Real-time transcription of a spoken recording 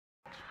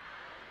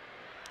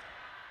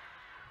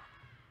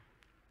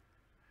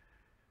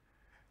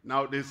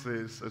Now this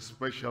is a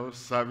special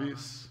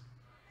service,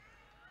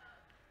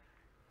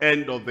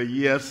 end of the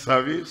year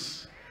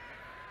service,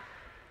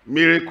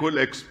 miracle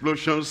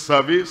explosion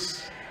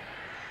service,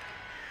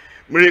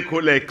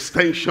 miracle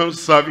extension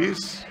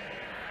service,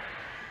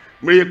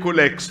 miracle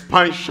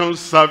expansion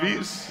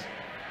service.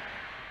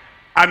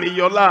 And in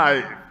your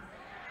life,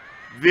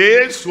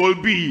 this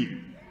will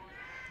be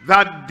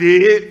that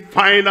day,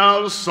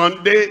 final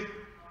Sunday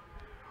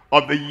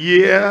of the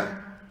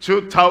year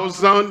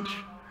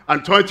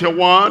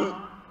 2021,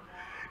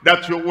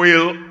 that you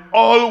will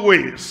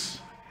always,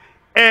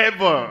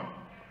 ever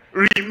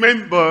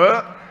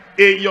remember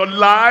in your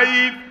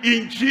life,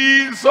 in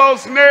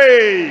Jesus'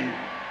 name.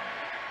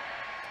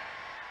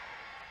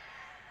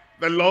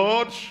 The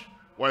Lord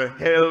will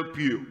help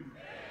you.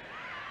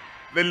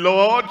 The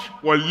Lord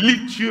will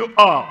lift you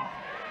up.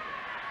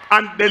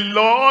 And the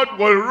Lord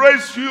will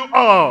raise you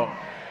up.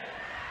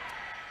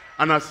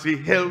 And as he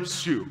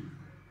helps you,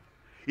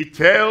 he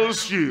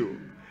tells you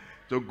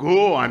to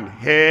go and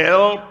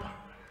help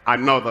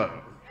another.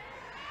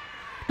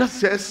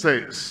 That's the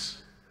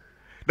essence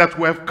that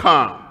we have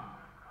come.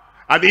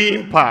 And the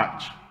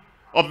impact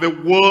of the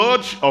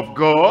word of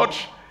God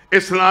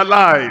is in our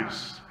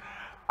lives.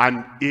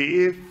 And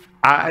if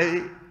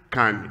I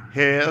can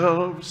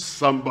help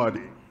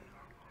somebody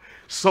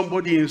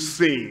in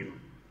sin,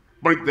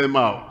 bring them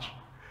out.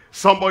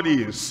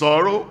 Somebody in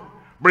sorrow,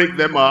 bring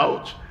them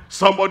out.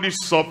 Somebody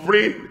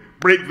suffering,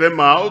 bring them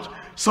out.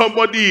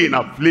 Somebody in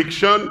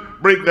affliction,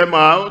 bring them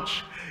out.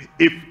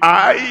 If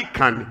I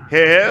can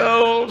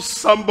help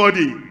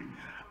somebody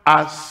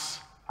as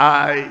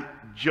I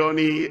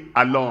journey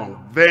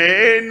along,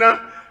 then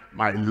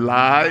my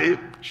life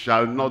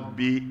shall not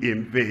be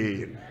in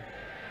vain.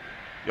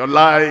 Your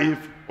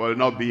life will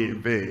not be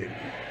in vain.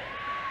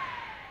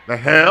 The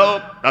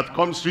help that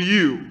comes to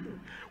you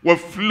will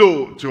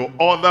flow to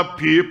other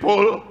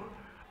people,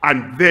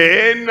 and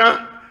then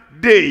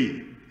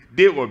they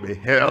will be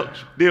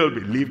helped, they will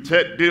be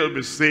lifted, they will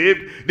be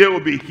saved, they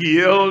will be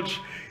healed.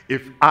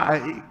 If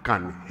I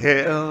can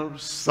help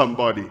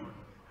somebody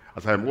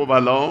as I move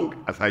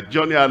along, as I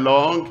journey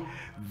along,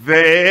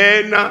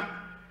 then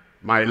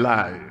my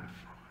life,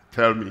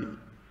 tell me,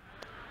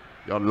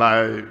 your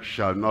life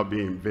shall not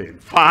be in vain.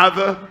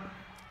 Father,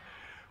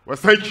 we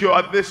thank you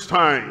at this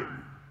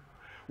time.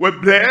 We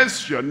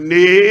bless your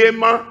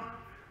name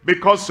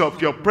because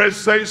of your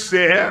presence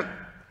here,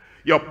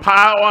 your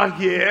power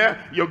here,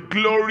 your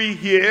glory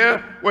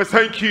here. We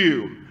thank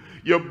you.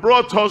 You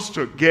brought us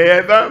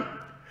together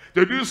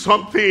to do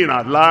something in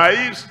our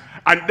lives,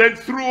 and then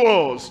through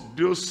us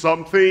do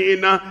something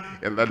in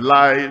the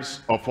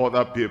lives of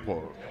other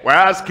people. We're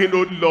asking,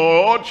 oh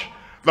Lord,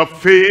 the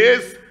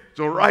faith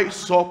to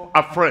rise up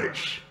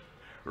afresh,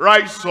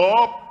 rise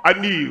up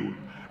anew,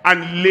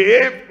 and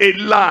live a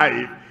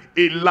life,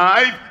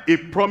 a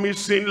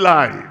promising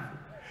life,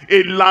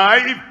 a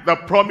life, the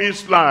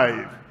promised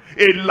life,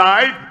 a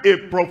life, a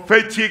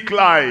prophetic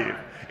life,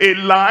 a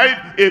life,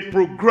 a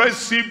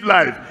progressive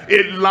life,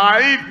 a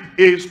life,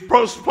 a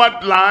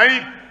prospered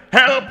life.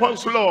 Help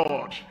us,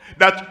 Lord,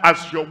 that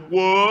as your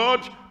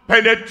word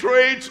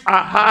penetrates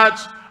our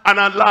hearts and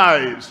our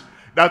lives,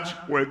 that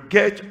we'll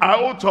get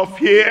out of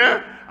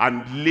here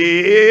and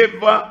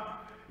live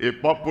a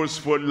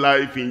purposeful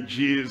life in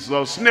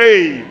Jesus'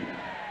 name.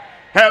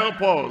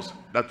 Help us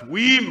that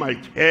we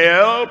might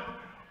help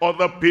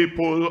other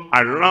people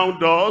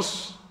around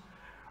us,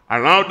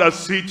 around the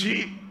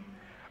city,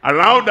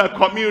 around our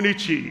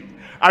community,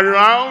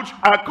 around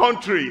our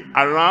country,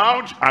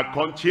 around our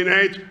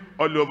continent,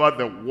 all over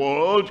the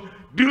world.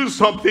 Do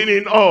something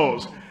in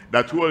us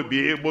that we'll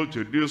be able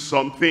to do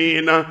something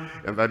in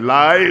the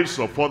lives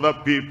of other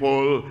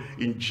people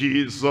in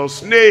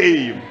Jesus'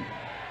 name.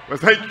 We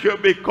thank you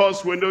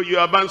because we know you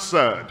have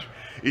answered.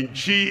 In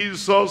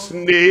Jesus'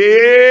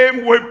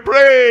 name we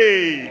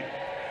pray.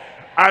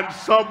 And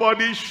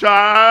somebody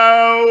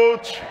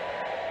shout.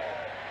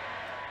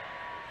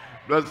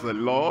 Bless the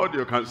Lord.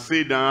 You can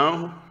sit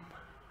down.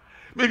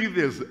 Maybe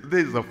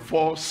there's a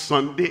fourth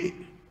Sunday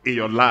in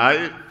your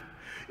life.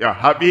 You're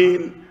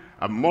having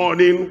a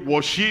morning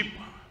worship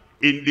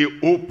in the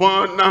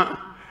open.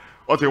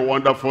 What a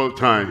wonderful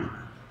time.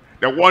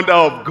 The wonder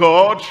of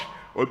God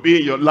will be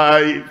in your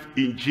life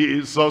in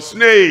Jesus'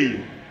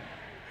 name.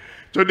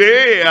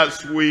 Today,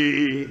 as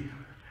we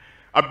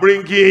are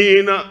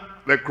bringing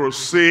the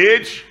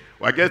crusade,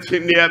 we're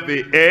getting near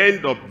the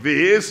end of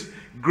this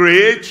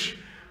great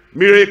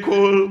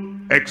miracle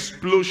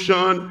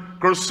explosion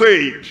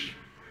crusade.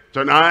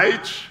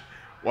 Tonight,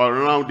 we'll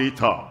round it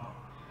up.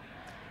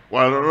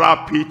 We'll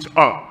wrap it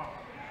up.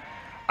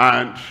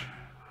 And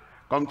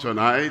come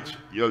tonight,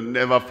 you'll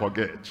never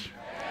forget.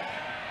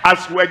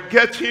 As we're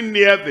getting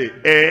near the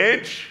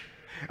edge,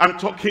 I'm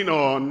talking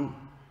on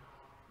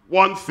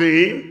one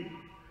thing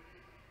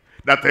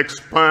that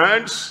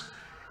expands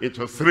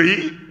into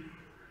 3,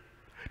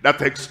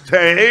 that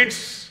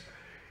extends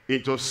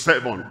into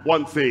 7.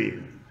 One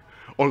thing: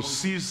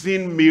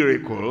 unceasing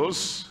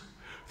miracles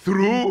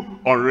through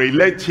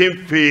unrelenting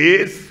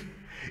faith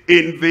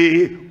in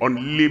the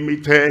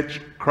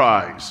unlimited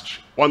Christ.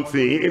 One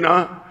thing,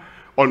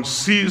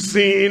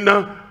 unceasing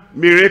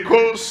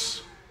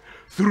miracles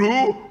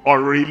through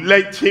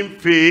unrelenting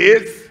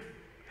faith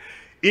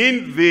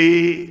in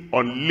the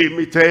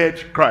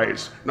unlimited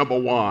Christ. Number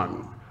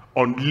one,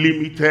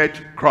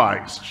 unlimited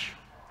Christ.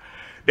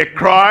 The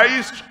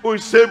Christ who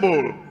is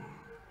able,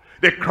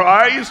 the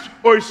Christ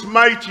who is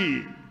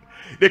mighty,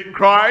 the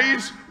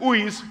Christ who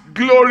is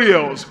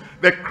glorious,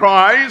 the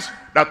Christ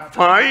that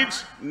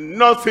finds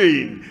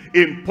nothing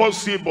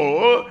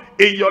impossible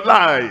in your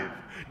life.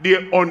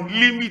 The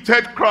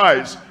unlimited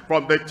Christ,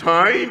 from the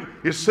time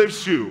he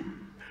saves you,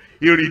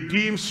 he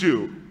redeems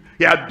you,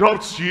 he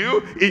adopts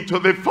you into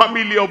the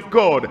family of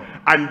God,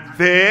 and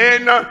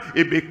then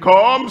it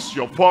becomes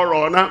your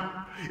forerunner,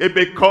 it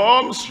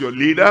becomes your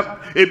leader,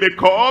 it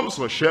becomes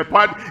your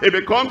shepherd, it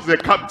becomes the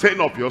captain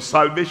of your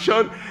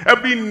salvation.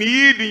 Every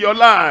need in your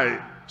life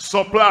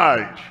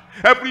supplied,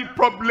 every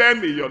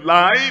problem in your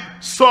life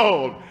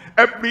solved,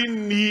 every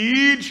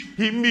need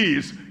he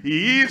meets.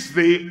 He is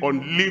the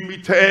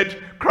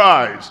unlimited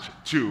Christ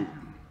too,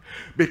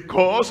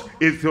 because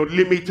it's the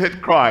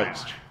unlimited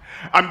Christ,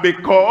 and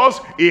because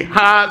he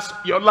has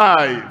your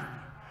life,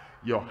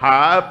 you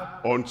have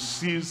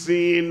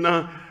unceasing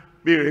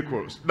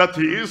miracles. That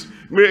is,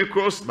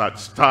 miracles that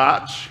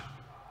start,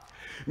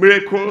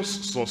 miracles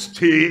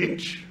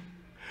sustained,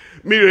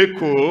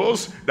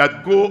 miracles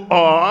that go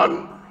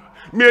on,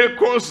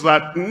 miracles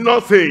that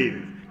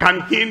nothing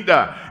can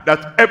hinder.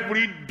 That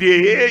every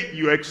day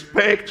you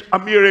expect a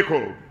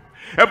miracle,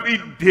 every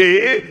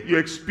day you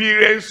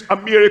experience a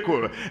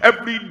miracle,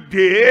 every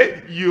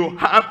day you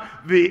have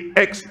the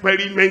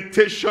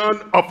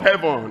experimentation of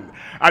heaven,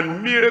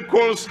 and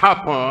miracles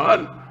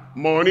happen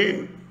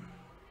morning,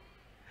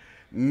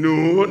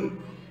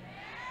 noon,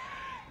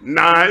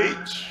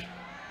 night,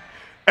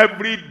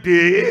 every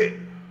day,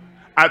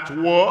 at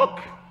work,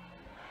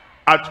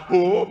 at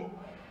home,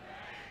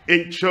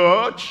 in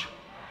church.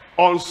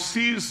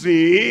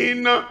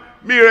 Unceasing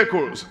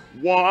miracles.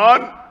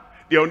 One,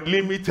 the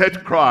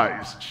unlimited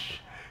Christ.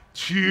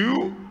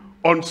 Two,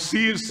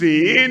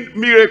 unceasing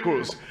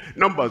miracles.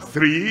 Number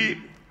three,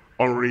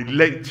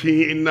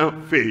 unrelenting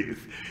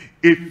faith.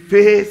 A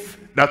faith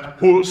that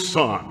holds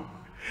on.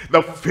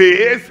 The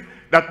faith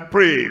that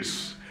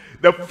prays.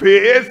 The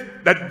faith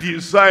that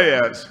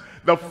desires.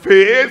 The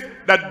faith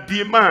that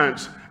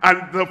demands.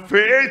 And the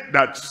faith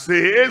that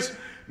says,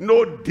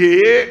 no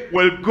day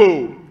will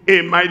go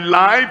in my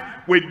life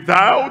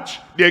without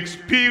the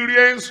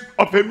experience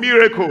of a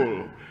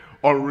miracle.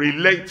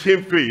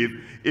 Unrelenting faith.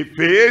 A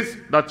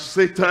faith that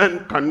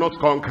Satan cannot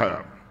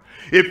conquer.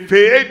 A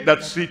faith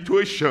that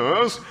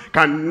situations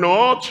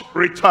cannot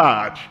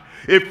retard.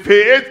 A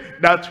faith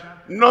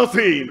that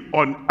nothing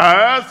on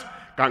earth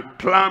can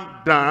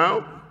clamp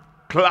down,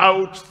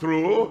 cloud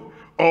through,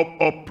 or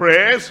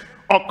oppress,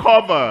 or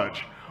cover.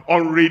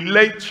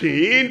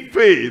 Unrelenting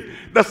faith.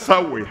 That's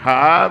how we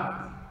have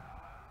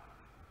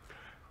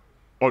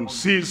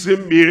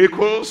unceasing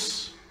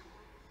miracles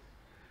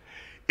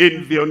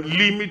in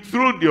the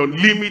through the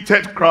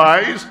unlimited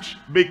Christ,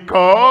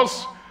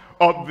 because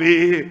of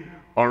the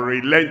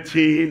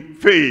unrelenting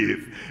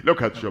faith.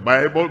 Look at your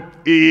Bible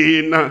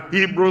in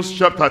Hebrews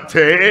chapter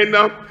 10.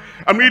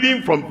 I'm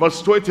reading from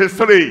verse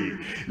 23.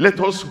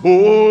 Let us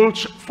hold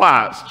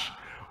fast,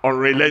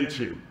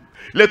 unrelenting.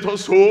 Let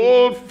us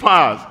hold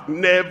fast,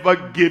 never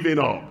giving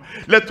up.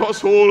 Let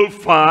us hold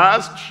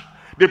fast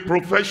the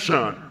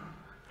profession,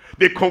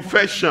 the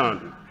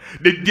confession,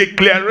 the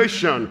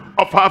declaration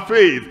of our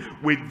faith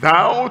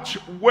without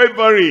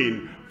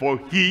wavering, for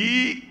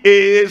he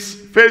is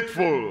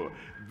faithful.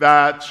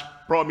 That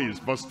promise,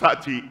 verse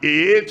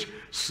 38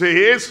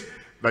 says,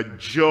 the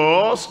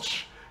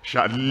just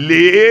shall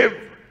live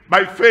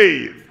by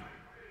faith.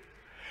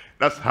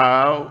 That's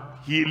how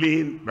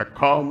healing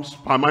becomes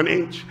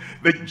permanent.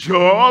 The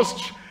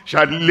just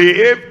shall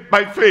live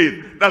by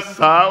faith. That's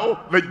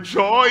how the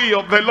joy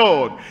of the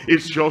Lord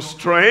is your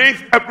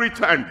strength every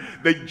time.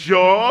 The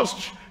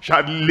just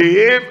shall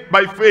live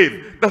by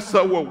faith. That's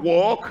how we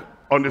walk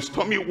on the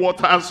stormy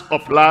waters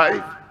of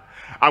life.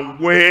 And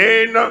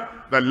when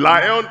the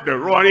lion, the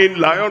roaring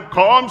lion,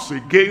 comes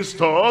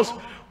against us,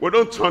 we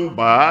don't turn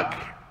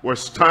back. We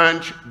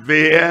stand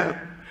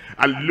there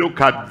and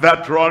look at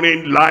that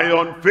roaring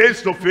lion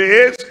face to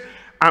face,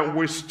 and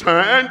we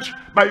stand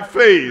by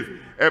faith.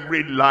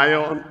 Every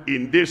lion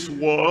in this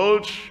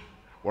world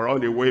will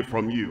run away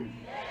from you.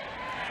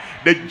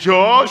 The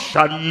just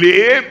shall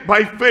live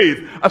by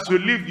faith. As you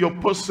live your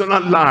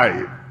personal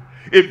life,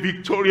 a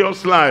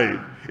victorious life,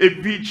 a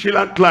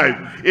vigilant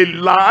life, a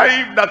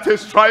life that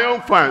is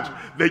triumphant,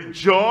 the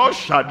just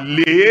shall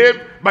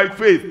live by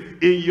faith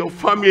in your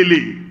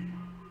family.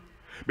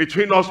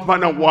 Between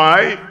husband and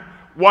wife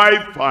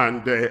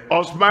and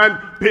husband,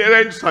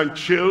 parents and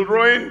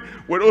children,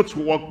 we don't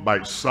walk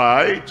by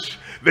sight.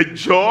 The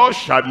just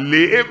shall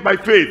live by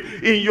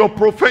faith in your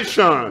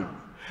profession.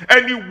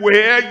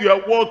 Anywhere you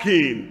are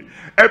walking,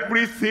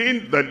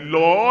 everything the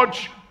Lord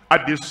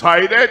had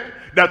decided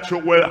that you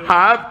will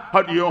have,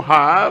 how do you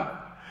have?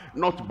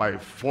 not by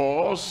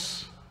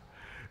force,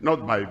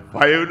 not by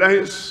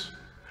violence,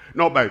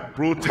 not by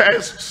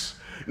protests,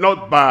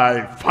 not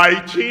by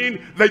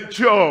fighting. The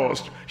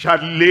just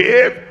shall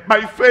live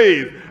by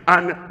faith.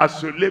 And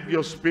as you live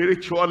your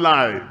spiritual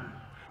life,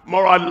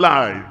 moral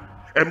life,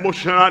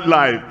 emotional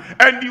life,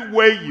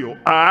 anywhere you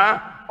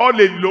are, all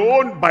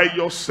alone by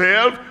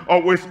yourself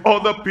or with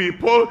other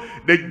people,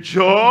 the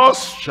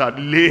just shall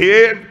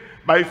live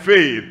by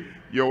faith.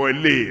 You will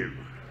live.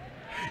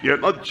 You'll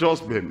not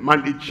just be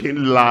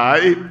managing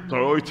life,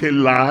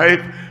 tolerating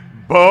life,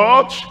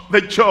 but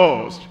the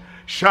just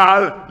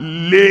shall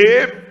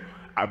live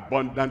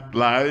abundant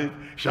life,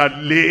 shall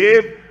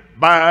live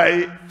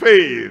by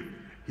faith.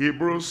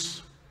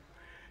 Hebrews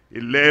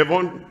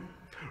 11,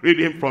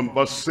 reading from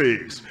verse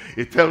 6.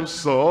 It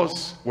tells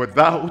us,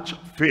 without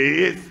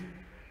faith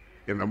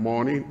in the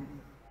morning,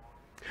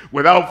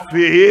 without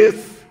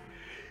faith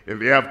in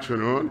the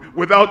afternoon,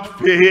 without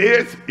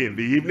faith in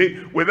the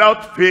evening,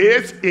 without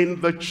faith in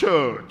the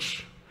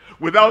church,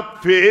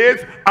 without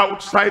faith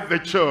outside the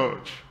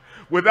church,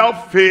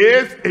 without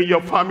faith in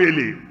your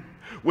family,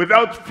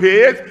 without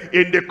faith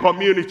in the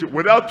community,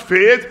 without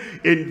faith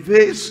in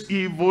this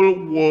evil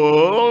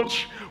world,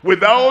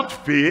 without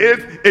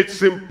faith,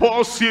 it's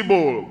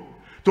impossible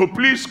to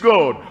please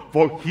God.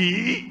 For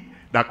he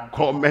that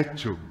cometh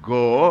to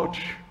God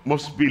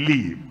must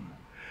believe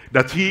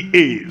that he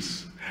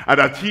is, and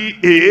that he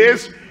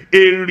is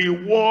a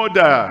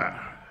rewarder.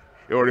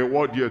 He will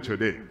reward you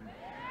today.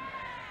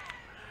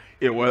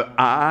 It will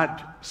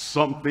add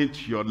something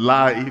to your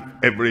life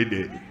every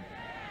day.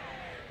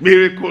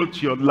 Miracle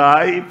to your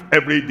life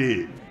every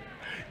day.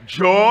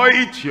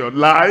 Joy to your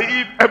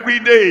life every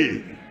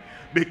day.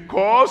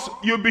 Because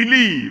you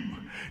believe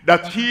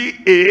that he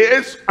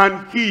is,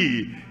 and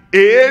he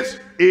is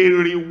a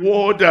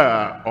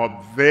rewarder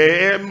of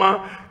them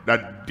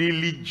that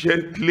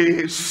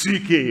diligently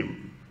seek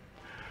him,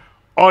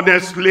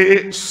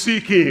 honestly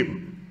seek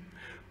him,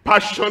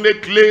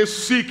 passionately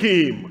seek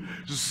him,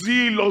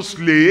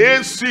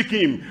 zealously seek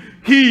him.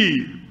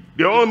 He,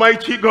 the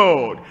Almighty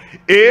God,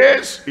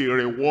 is a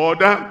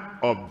rewarder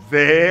of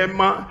them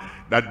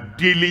that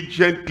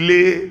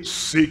diligently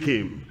seek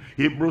him.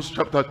 Hebrews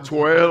chapter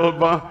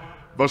 12,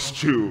 verse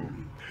 2.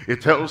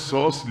 It tells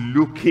us,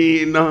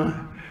 looking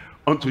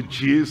unto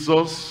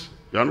Jesus.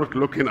 You're not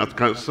looking at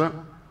cancer.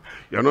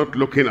 You're not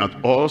looking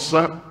at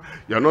ulcer.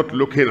 You're not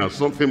looking at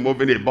something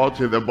moving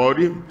about in the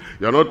body.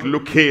 You're not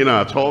looking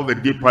at all the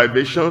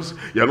deprivations.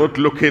 You're not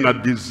looking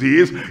at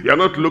disease. You're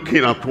not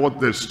looking at what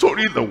the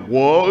story the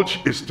world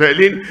is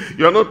telling.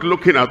 You're not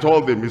looking at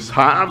all the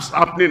mishaps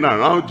happening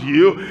around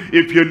you.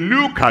 If you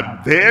look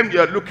at them,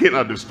 you're looking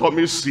at the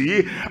stormy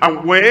sea.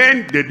 And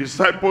when the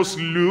disciples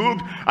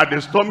looked at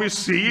the stormy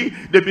sea,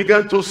 they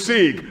began to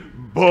sink.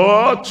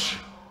 But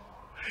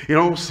in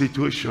all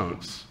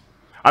situations,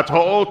 at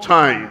all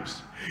times,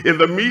 in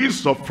the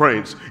midst of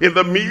friends, in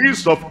the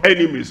midst of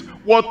enemies,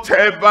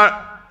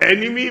 whatever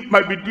enemy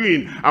might be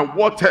doing, and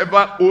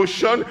whatever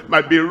ocean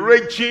might be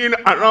raging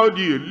around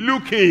you,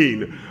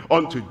 looking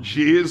unto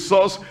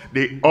Jesus,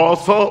 the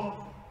author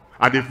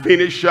and the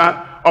finisher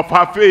of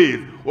our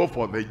faith. Oh,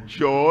 for the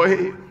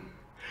joy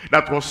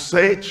that was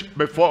set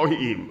before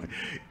him,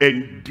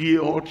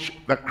 endured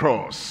the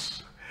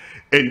cross,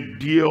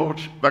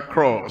 endured the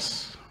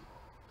cross.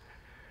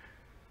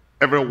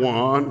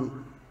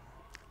 Everyone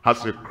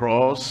has a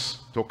cross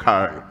to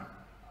carry.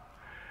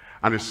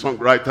 And the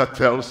songwriter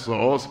tells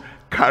us,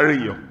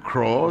 carry your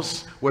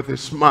cross with a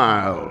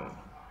smile.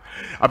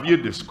 Have you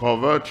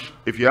discovered,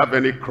 if you have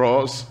any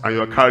cross and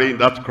you're carrying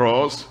that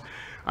cross,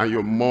 and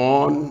you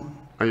mourn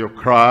and you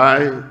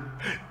cry,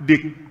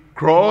 the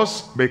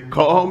cross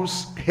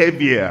becomes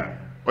heavier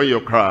when you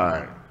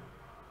cry,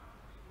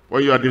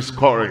 when you are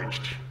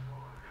discouraged,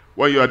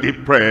 when you are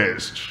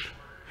depressed,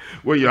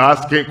 when you're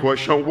asking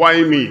question,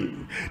 why me?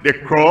 The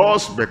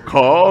cross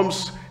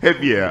becomes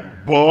heavier.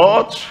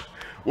 But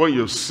when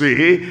you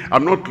say,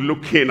 I'm not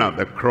looking at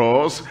the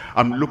cross,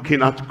 I'm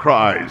looking at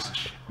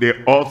Christ,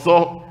 the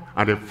author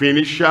and the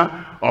finisher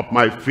of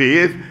my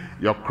faith,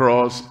 your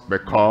cross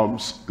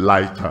becomes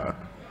lighter.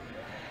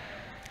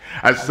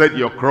 I said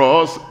your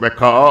cross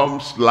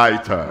becomes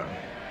lighter.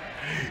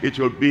 It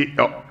will be,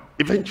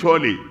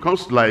 eventually,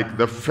 comes like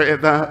the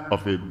feather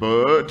of a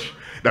bird,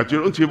 that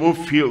you don't even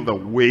feel the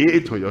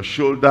weight on your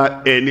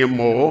shoulder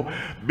anymore,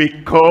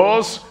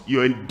 because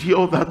you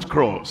endure that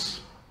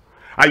cross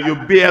and you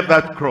bear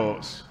that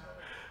cross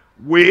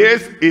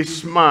with a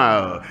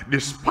smile,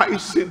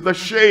 despising the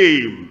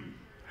shame,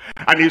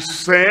 and is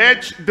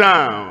set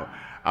down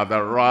at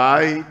the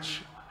right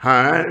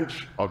hand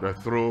of the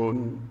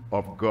throne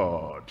of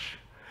God.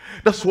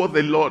 That's what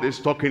the Lord is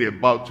talking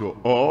about to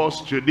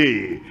us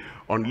today.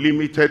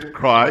 Unlimited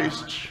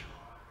Christ,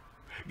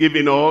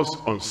 giving us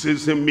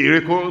unceasing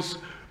miracles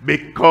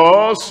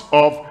because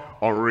of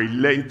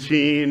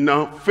unrelenting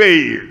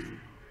faith.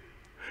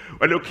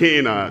 We're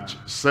looking at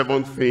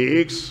 7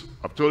 things.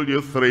 I've told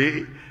you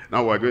 3.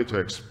 Now we're going to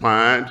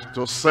expand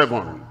to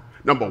 7.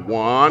 Number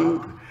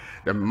 1,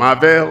 the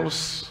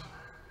marvels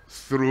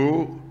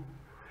through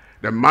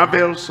The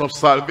marvels of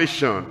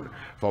salvation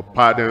for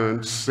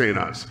pardoned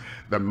sinners.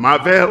 The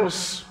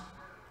marvels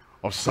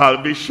of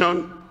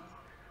salvation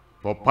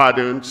for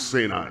pardoned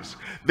sinners.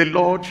 The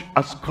Lord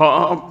has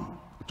come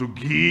to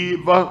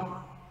give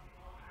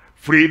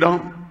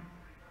freedom,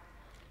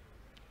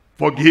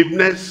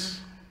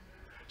 forgiveness,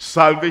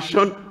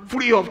 salvation,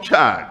 free of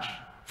charge.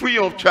 Free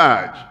of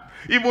charge.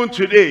 Even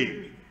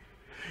today,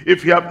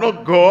 if you have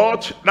not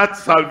got that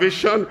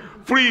salvation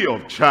free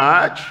of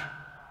charge,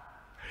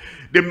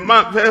 the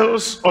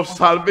marvels of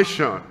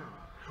salvation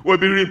will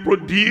be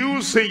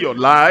reproduced in your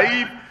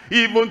life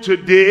even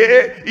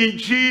today in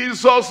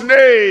Jesus'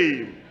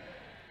 name.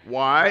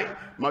 Why?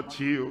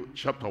 Matthew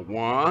chapter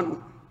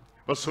 1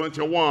 verse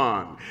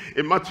 21.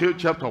 In Matthew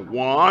chapter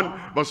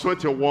 1 verse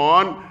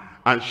 21,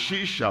 and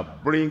she shall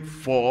bring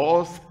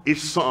forth a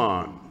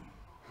son,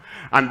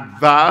 and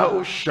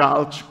thou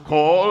shalt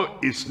call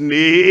his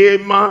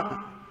name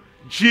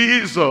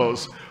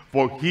Jesus,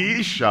 for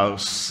he shall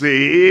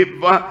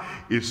save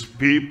his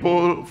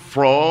people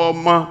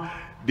from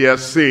their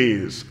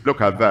sins. Look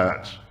at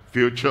that.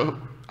 Future.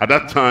 At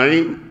that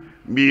time,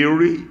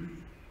 Mary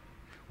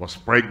was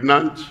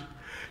pregnant.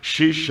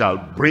 She shall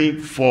bring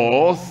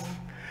forth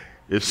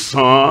a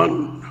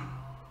son,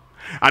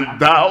 and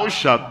thou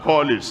shalt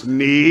call his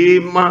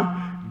name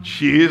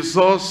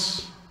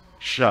Jesus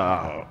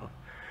shall.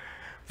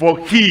 For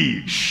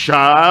he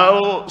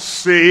shall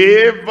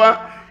save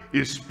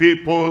his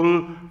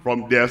people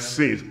from their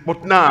sins.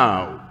 But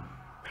now,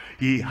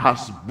 he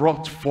has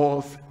brought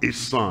forth a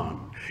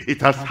son.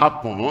 It has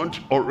happened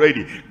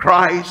already.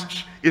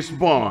 Christ is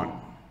born.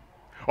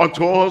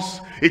 Unto us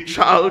a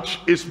child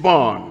is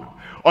born.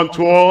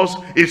 Unto us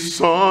a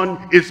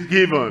son is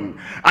given.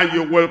 And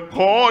you will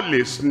call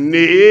his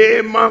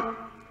name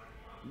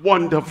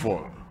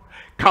Wonderful,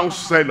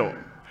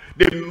 Counselor,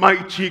 the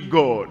Mighty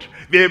God,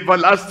 the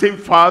Everlasting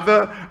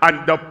Father,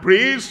 and the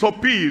Prince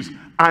of Peace.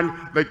 And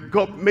the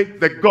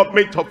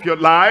government of your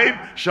life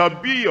shall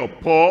be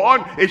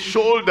upon his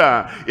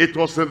shoulder. It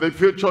was in the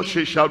future.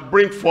 She shall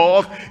bring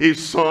forth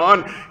his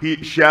son.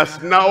 She has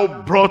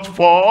now brought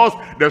forth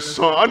the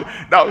son.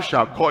 Thou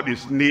shalt call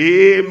his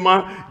name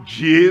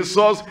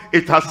Jesus.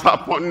 It has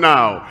happened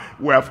now.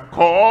 We have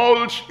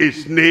called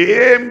his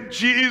name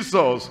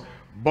Jesus.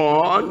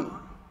 Born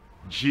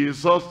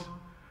Jesus.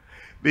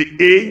 The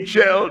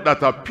angel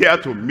that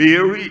appeared to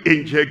Mary,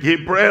 Angel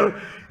Gabriel,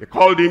 he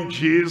called him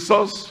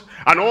Jesus.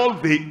 And all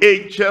the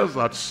angels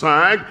that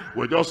sang,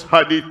 we just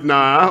heard it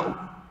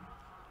now.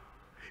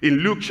 In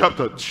Luke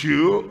chapter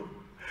 2,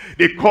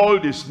 they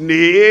called his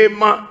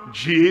name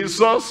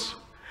Jesus.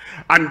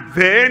 And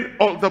then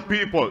all the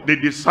people, the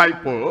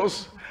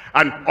disciples,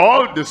 and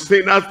all the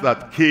sinners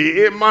that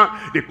came,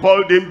 they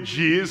called him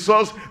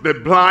Jesus. The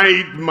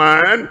blind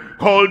man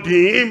called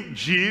him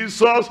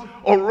Jesus.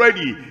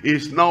 Already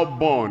is now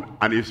born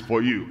and is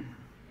for you.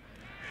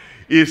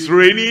 Is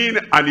reigning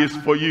and is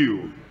for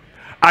you.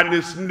 And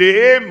his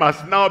name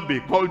has now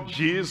been called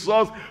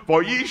Jesus,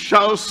 for he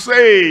shall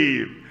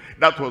save.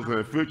 That was in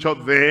the future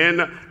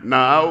then.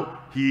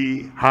 Now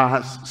he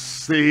has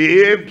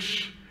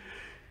saved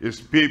his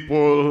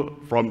people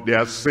from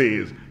their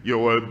sins. You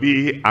will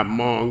be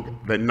among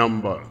the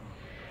number.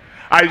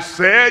 I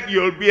said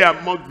you'll be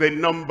among the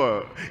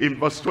number. In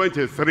verse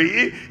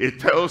 23, it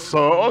tells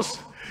us,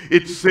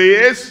 it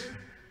says,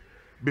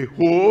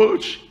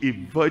 behold, a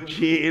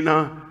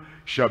virgin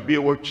shall be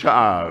with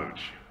child,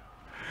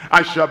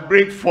 and shall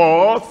bring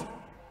forth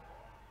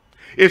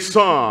a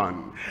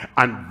son,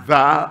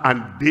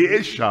 and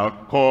they shall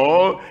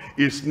call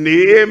his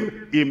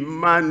name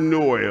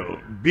Emmanuel,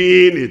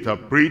 being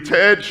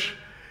interpreted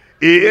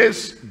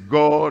is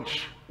God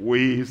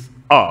with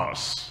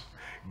us.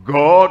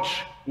 God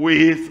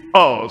with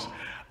us.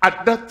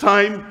 At that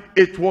time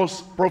it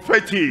was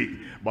prophetic,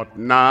 but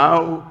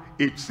now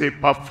it's a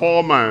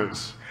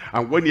performance.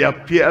 And when he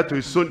appeared to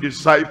his own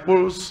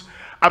disciples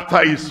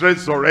after his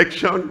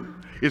resurrection,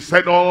 he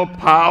said, all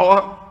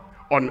power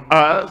on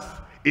earth,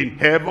 in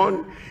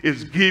heaven,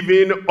 is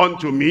given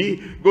unto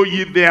me. Go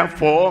ye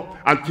therefore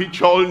and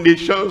teach all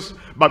nations,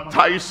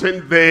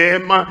 baptizing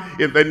them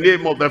in the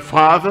name of the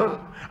Father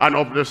and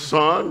of the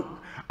Son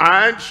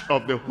and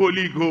of the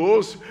Holy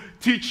Ghost,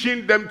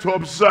 teaching them to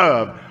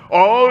observe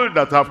all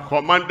that I've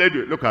commanded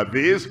you. Look at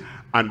this.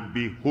 And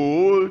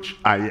behold,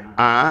 I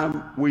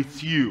am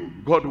with you.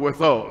 God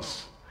with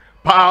us.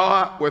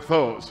 Power with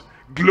us.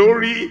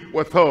 Glory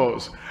with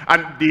us.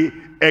 And the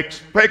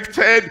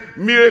expected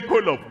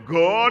miracle of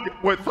God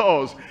with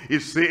us.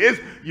 It says,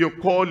 you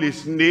call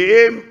his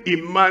name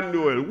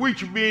Emmanuel,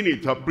 which being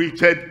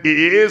interpreted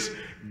is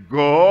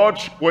God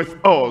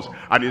with us.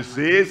 And it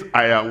says,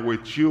 I am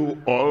with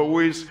you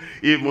always,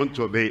 even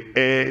to the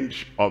end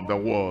of the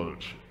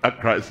world. That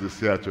Christ is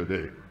here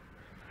today.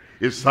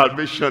 His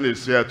salvation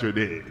is here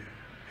today.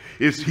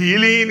 His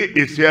healing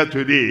is here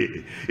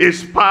today.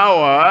 His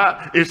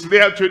power is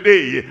there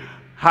today.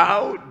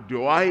 How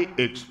do I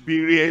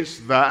experience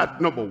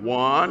that? Number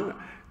one,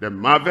 the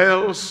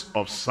marvels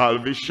of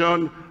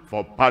salvation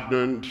for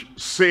pardoned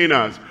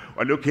sinners.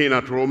 We're looking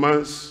at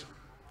Romans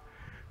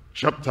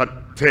chapter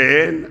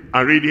 10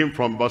 and reading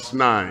from verse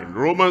 9.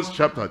 Romans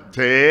chapter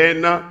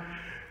 10,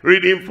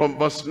 reading from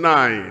verse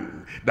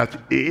 9.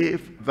 That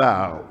if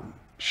thou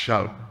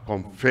shalt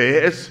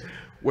confess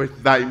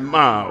with thy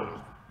mouth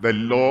the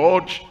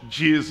Lord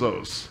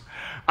Jesus,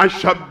 and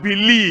shalt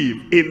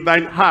believe in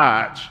thine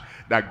heart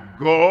that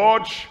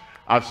God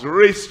has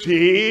raised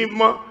him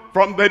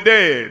from the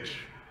dead.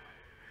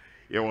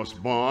 He was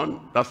born,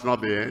 that's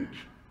not the end.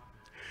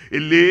 He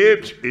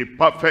lived a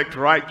perfect,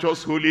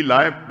 righteous, holy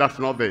life, that's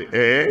not the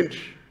end.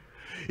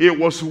 He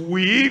was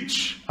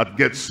whipped at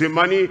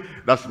Gethsemane,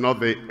 that's not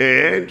the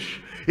end.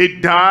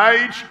 He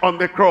died on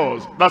the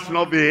cross, that's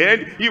not the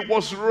end. He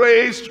was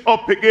raised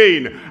up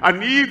again.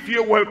 And if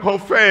you will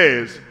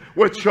confess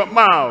with your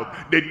mouth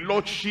the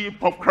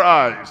Lordship of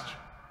Christ,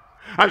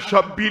 and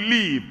shall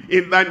believe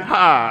in thine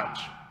heart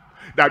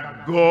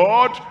that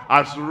God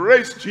has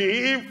raised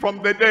him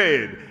from the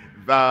dead,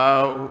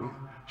 thou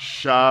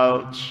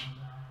shalt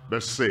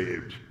be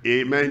saved.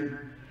 Amen.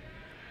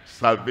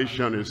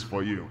 Salvation is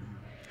for you.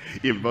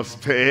 In verse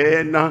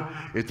 10,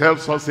 it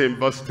tells us in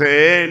verse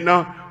 10,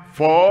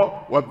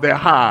 for with the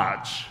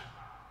heart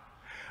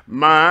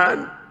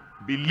man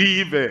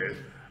believeth.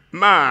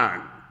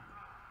 Man,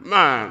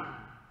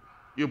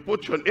 you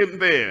put your name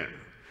there.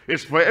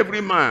 It's for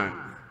every man.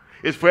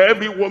 It's for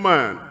every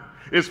woman.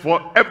 It's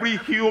for every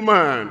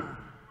human.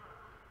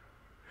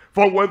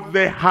 For with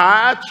the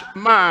heart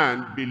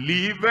man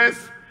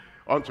believeth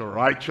unto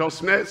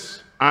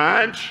righteousness,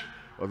 and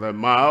with the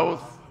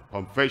mouth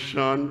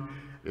confession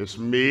is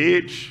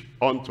made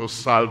unto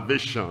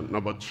salvation.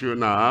 Number 2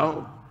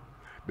 now,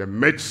 the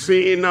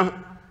medicine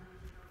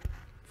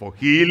for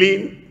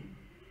healing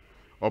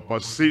or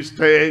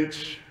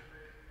persistent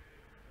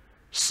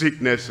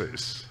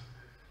sicknesses.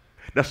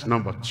 That's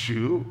number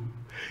 2.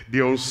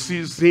 The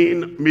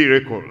unceasing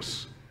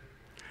miracles,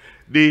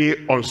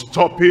 the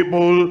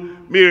unstoppable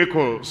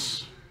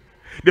miracles,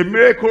 the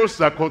miracles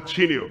that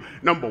continue.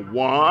 Number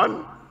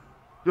 1,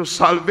 your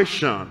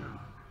salvation.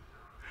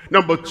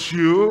 Number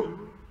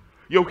 2,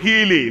 your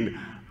healing.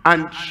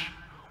 And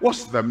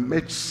what's the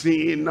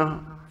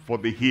medicine for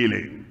the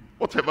healing?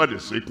 Whatever the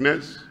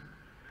sickness,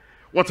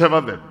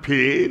 whatever the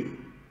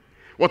pain,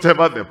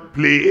 whatever the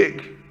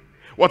plague,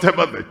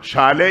 whatever the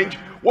challenge,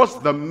 what's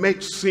the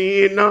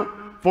medicine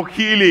for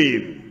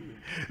healing?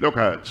 Look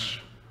at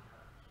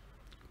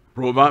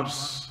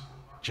Proverbs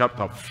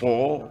chapter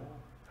 4,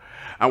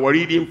 and we're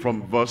reading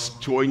from verse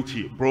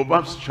 20.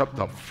 Proverbs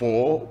chapter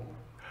 4,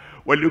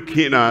 we're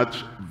looking at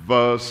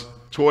verse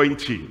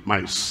 20.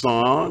 My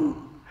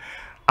son,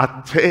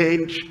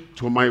 attend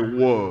to my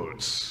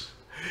words,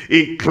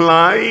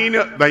 incline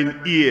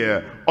thine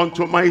ear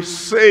unto my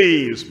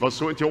sayings. Verse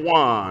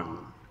 21.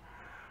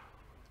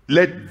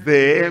 Let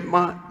them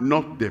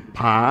not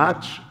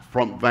depart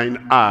from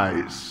thine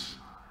eyes.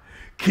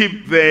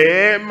 Keep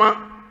them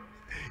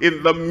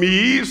in the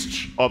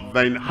midst of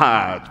thine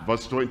heart.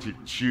 Verse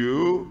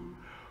 22.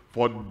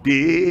 For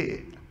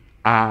they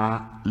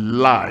are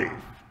life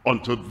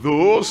unto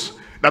those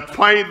that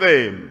find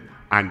them,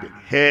 and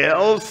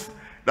health.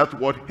 That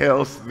word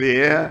health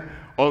there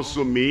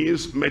also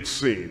means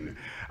medicine.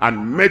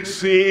 And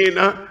medicine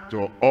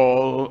to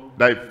all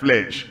thy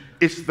flesh.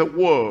 It's the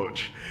word.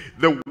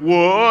 The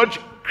word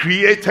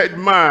created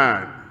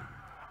man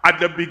at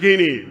the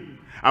beginning.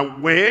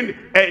 And when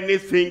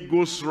anything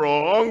goes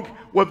wrong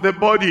with the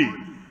body,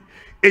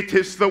 it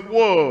is the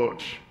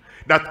word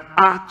that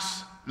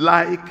acts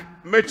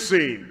like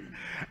medicine.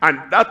 And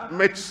that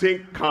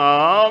medicine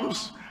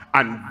comes,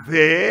 and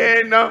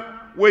then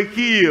we're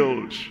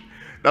healed.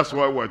 That's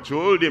why we're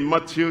told in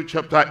Matthew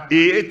chapter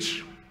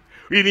 8,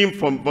 reading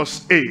from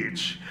verse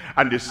 8,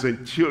 and the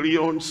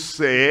centurion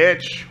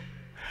said,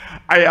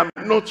 I am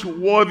not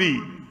worthy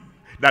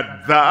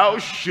that thou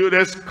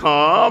shouldest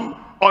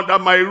come under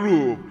my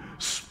roof.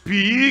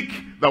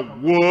 Speak the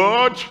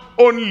word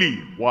only.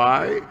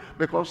 Why?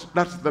 Because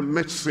that's the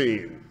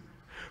medicine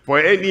for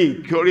any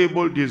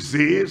incurable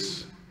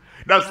disease.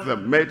 That's the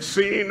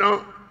medicine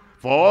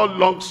for all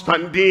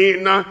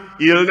long-standing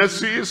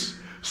illnesses.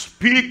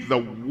 Speak the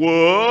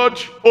word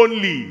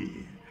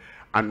only,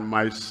 and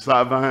my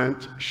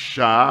servant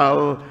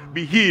shall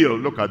be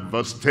healed. Look at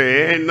verse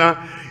 10.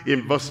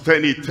 In verse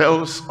 10 it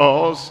tells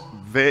us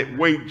that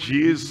when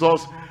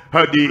Jesus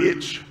heard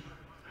it,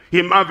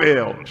 he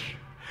marveled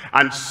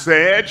and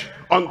said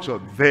unto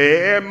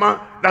them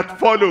that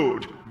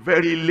followed,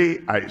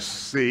 verily I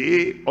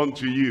say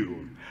unto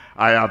you,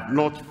 I have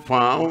not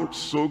found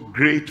so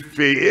great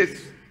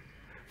faith.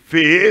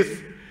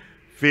 Faith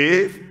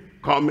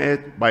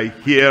cometh by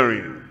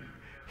hearing,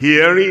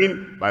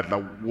 hearing by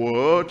the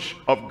word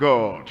of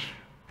God.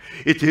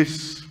 It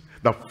is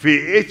the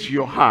faith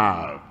you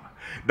have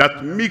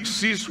that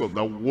mixes with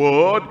the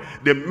word,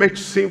 the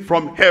medicine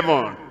from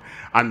heaven.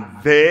 And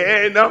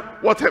then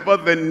whatever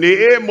the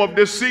name of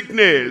the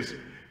sickness,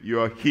 you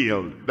are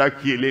healed. That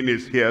healing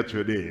is here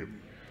today.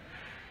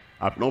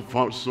 I've not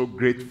found so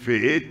great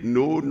faith,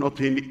 no, not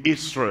in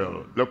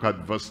Israel. Look at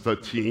verse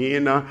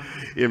 13.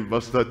 In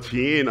verse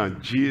 13,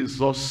 and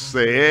Jesus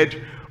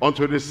said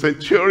unto the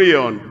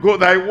centurion, go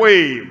thy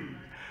way,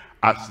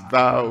 as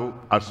thou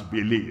hast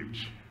believed.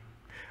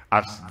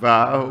 As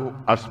thou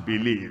hast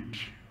believed.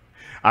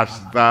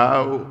 As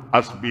thou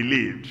hast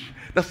believed.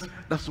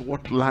 That's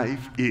what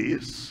life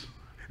is.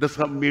 That's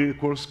how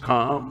miracles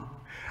come.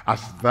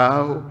 As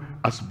thou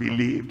hast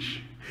believed.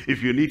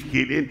 If you need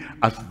healing,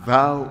 as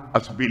thou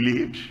hast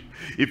believed.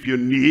 If you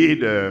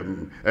need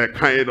a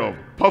kind of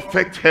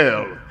perfect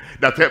health,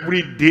 that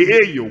every day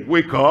you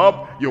wake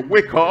up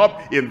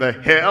in the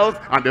health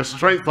and the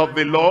strength of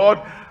the Lord,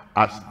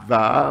 as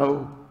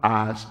thou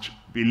hast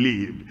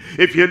believed.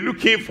 If you're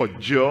looking for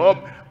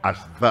job, as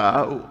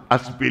thou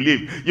hast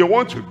believed. You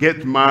want to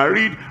get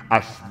married,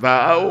 as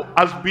thou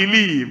hast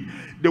believed.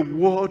 The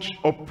word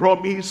of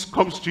promise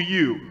comes to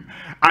you.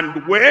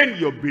 And when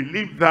you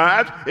believe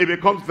that, it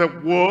becomes the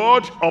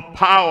word of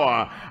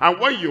power. And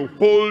when you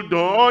hold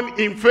on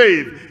in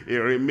faith, it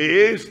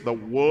remains the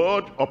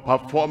word of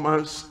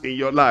performance in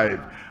your life.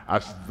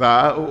 As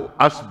thou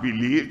hast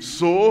believed,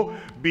 so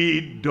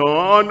be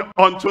done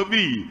unto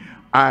thee.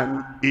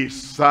 And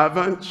his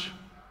servant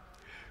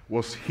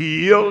was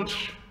healed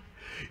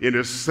in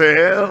the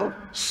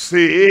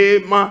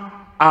same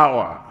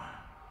hour.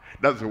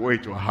 That's the way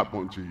it will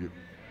happen to you.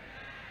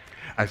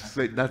 I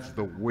said that's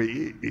the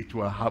way it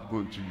will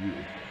happen to you.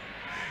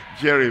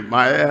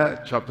 Jeremiah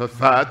chapter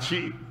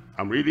 30.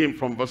 I'm reading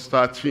from verse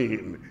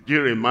 13.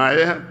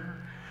 Jeremiah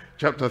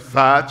chapter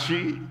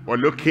 30. We're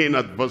looking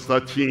at verse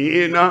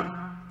 13.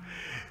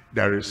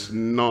 There is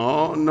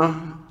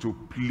none to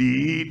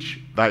plead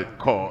thy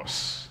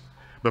cause.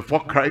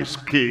 Before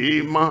Christ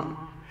came,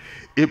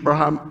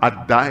 Abraham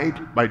had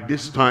died by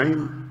this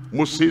time.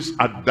 Moses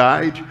had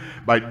died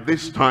by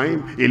this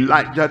time.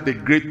 Elijah, the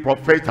great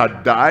prophet,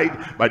 had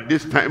died by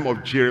this time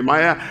of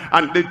Jeremiah.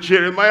 And the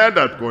Jeremiah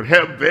that could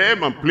help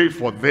them and plead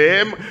for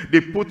them,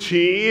 they put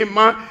him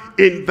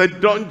in the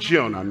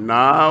dungeon. And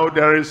now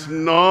there is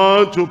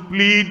none to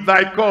plead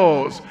thy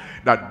cause,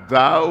 that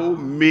thou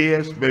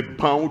mayest be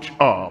bound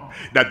up,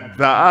 that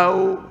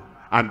thou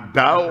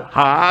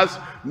hast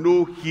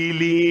no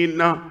healing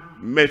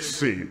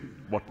medicine.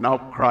 But now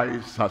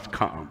Christ has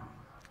come.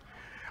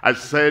 I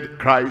said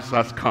Christ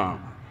has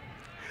come.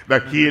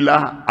 The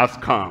healer has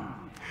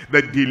come.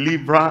 The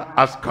deliverer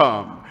has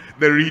come.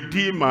 The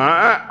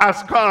redeemer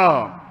has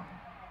come.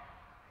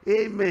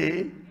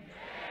 Amen.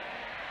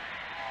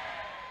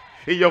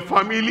 In your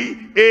family,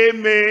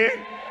 amen.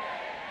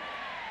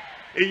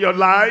 In your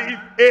life,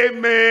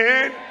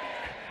 amen.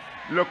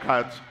 Look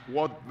at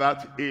what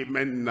that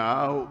amen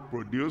now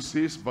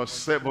produces. Verse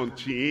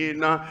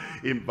 17.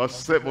 In verse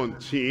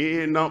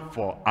 17,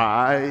 for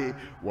I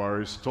will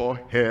restore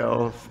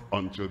health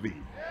unto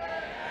thee.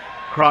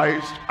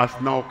 Christ has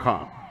now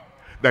come.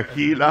 The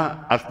healer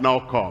has now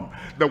come.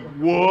 The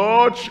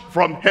word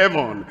from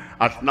heaven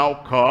has now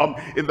come.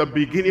 In the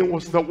beginning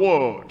was the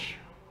word.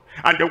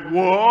 And the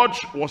word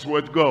was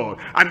with God,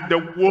 and the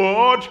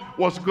word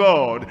was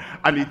God,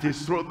 and it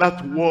is through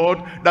that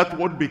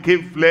word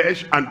became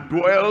flesh and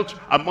dwelt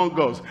among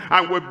us,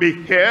 and we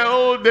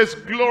beheld this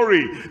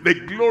glory, the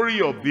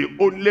glory of the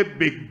only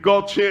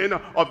begotten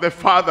of the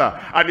Father,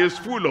 and is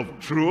full of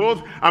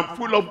truth and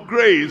full of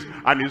grace.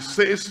 And it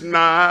says,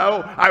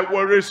 now I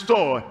will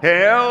restore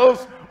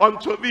health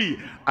unto thee,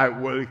 I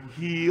will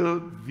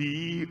heal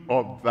thee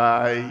of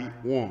thy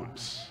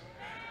wounds,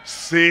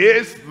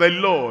 says the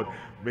Lord.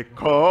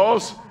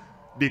 Because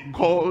they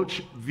called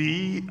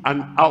thee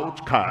an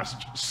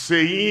outcast,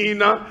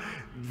 saying,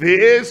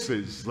 this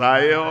is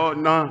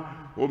Zion,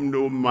 whom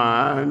no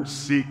man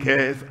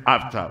seeketh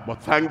after.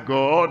 But thank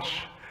God,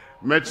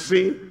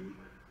 medicine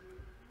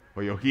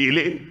for your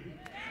healing,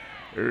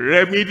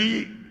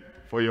 remedy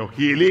for your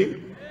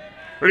healing,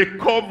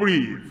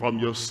 recovery from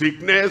your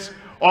sickness,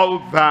 all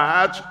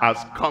that has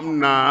come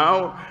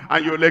now,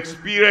 and you'll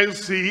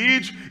experience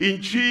it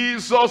in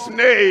Jesus'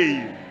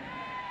 name.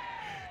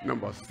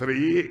 Number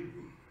 3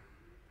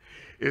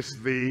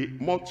 is the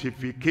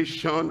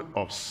mortification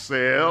of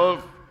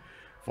self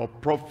for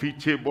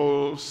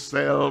profitable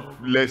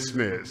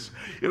selflessness.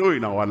 You know,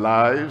 in our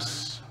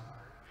lives,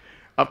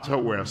 after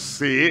we're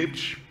saved,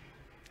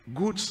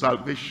 good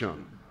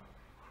salvation,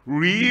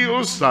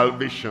 real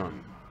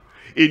salvation,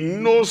 a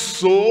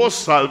no-so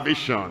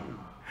salvation,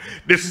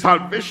 the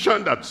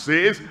salvation that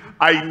says,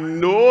 I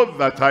know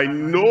that I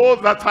know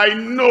that I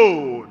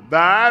know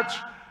that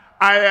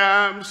I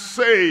am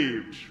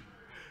saved.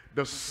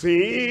 The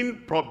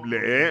sin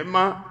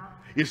problem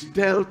is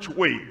dealt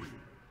with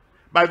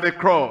by the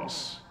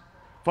cross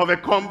for the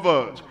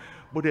convert,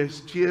 but there's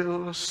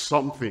still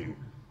something.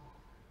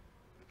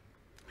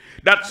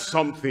 That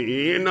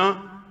something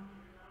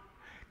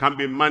can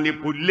be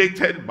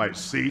manipulated by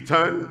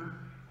Satan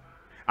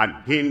and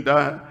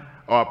hinder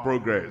our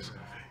progress.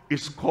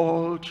 It's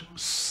called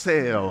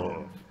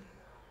self.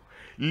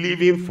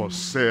 Living for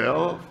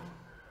self,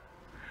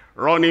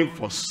 running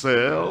for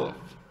self,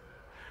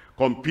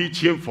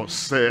 competing for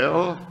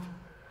self,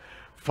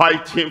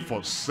 fighting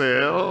for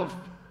self,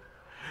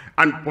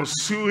 and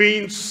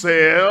pursuing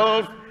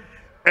self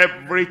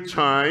Every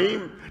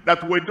time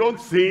that we don't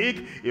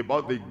think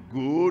about the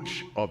good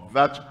of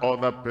that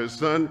other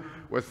person,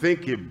 we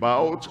think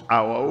about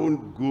our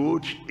own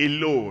good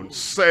alone,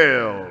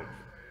 self.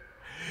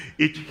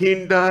 It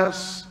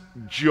hinders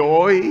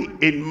joy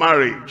in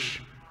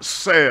marriage,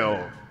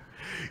 self.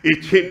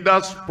 It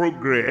hinders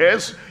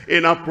progress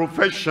in our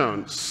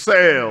profession,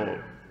 self.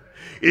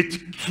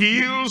 It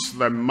kills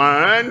the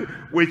man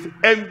with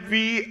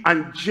envy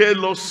and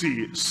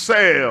jealousy,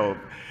 self.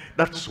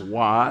 That's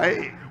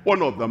why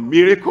one of the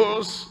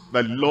miracles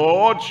the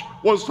Lord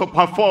wants to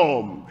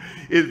perform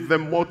is the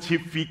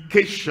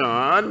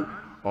mortification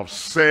of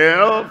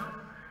self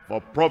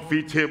for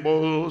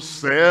profitable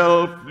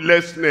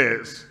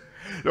selflessness.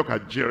 Look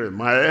at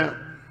Jeremiah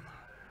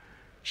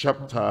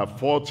chapter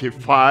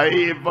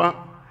 45,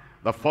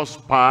 the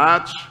first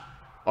part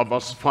of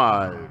verse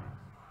 5.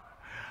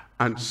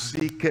 And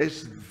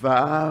seekest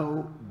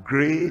thou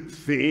great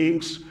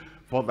things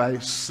for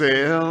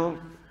thyself?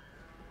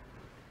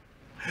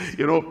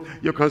 You know,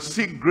 you can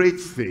seek great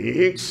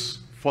things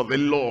for the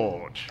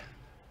Lord.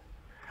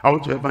 I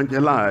want to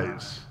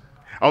evangelize.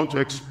 I want to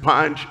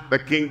expand the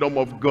kingdom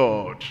of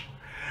God.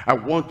 I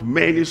want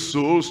many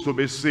souls to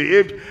be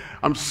saved.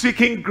 I'm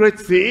seeking great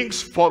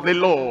things for the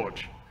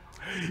Lord.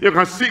 You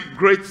can seek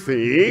great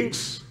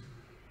things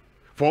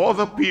for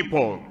other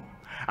people.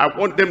 I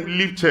want them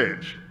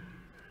lifted.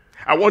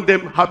 I want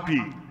them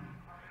happy.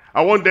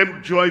 I want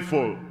them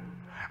joyful.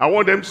 I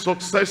want them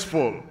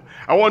successful.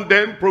 I want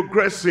them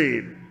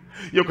progressing.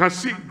 You can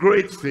see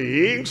great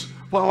things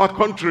for our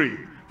country,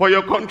 for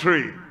your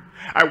country.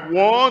 I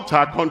want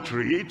our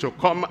country to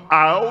come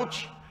out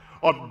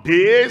of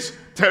this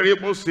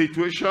terrible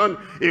situation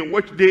in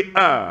which they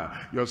are.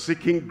 You're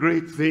seeking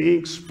great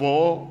things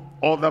for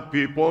other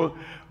people,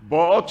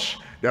 but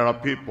there are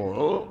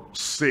people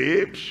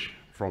saved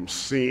from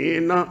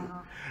sin,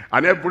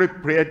 and every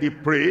prayer they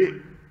pray,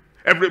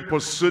 every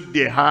pursuit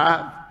they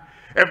have,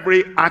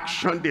 every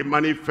action they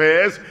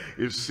manifest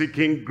is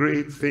seeking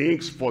great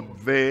things for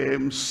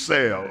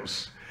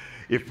themselves.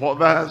 If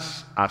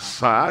others are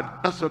sad,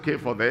 that's okay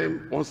for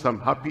them once I'm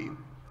happy.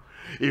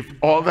 If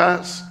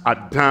others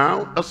are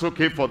down, that's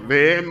okay for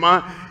them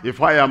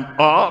if I am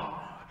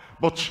up.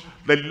 But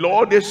the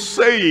Lord is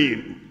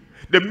saying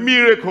the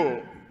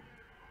miracle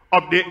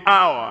of the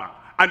hour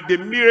and the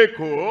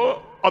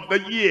miracle of the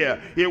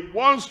year He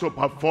wants to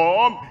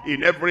perform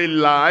in every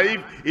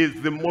life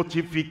is the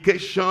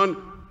mortification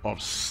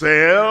of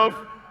self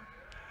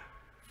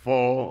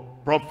for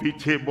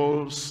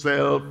profitable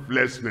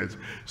selflessness.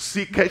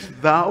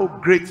 Seekest thou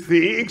great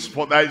things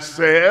for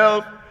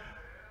thyself?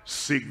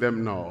 Seek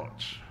them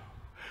not.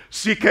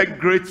 Seekest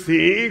great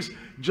things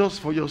just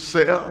for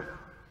yourself.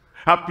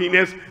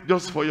 Happiness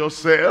just for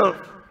yourself.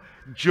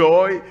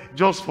 Joy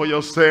just for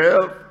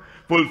yourself.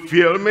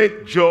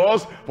 Fulfillment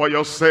just for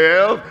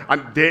yourself,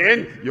 and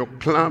then you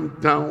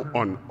clamp down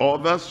on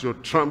others, you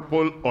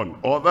trample on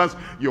others,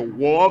 you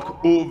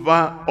walk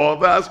over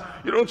others,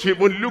 you don't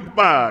even look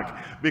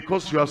back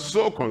because you are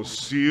so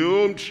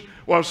consumed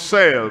with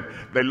self.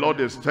 The Lord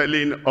is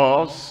telling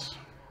us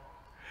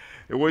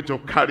a way to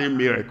carry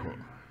miracle,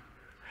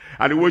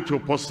 and a way to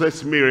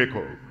possess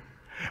miracle,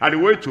 and a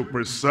way to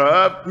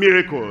preserve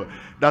miracle,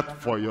 that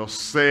for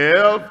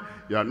yourself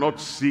you are not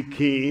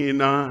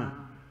seeking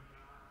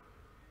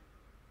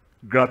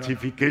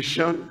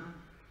gratification,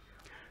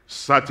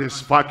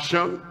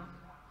 satisfaction,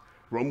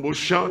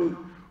 promotion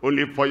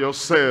only for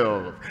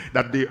yourself.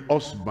 That the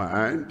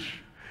husband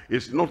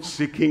is not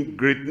seeking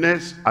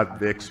greatness at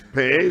the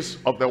expense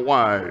of the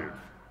wife.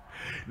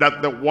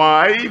 That the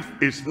wife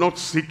is not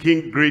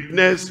seeking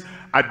greatness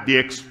at the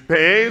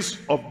expense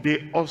of the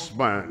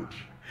husband.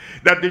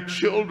 That the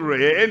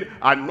children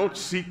are not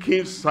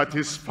seeking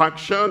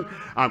satisfaction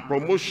and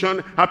promotion,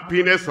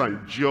 happiness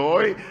and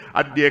joy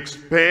at the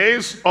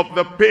expense of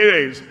the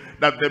parents.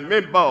 That the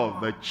member of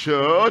the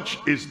church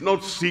is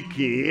not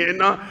seeking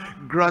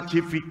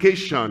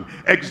gratification,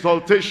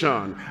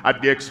 exaltation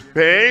at the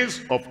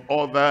expense of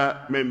other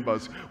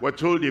members. We're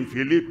told in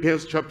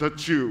Philippians chapter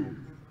 2,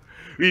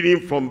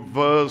 reading from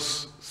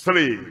verse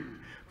 3.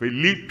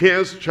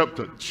 Philippians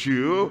chapter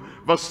 2,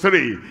 verse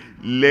 3.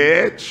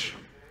 Let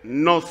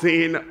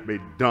nothing be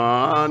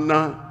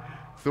done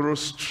through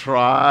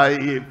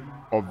strife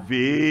or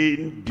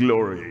vain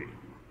glory.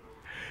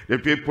 The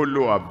people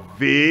who are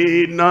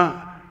vain,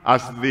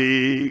 as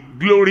they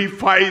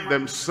glorify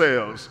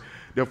themselves,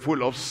 they're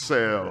full of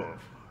self.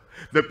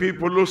 The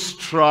people who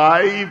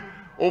strive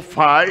or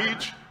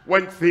fight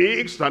when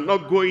things are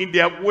not going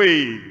their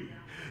way,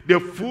 they're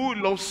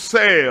full of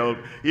self.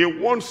 He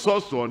wants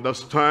us to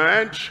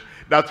understand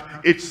that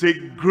it's a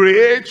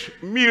great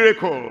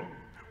miracle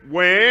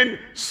when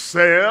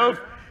self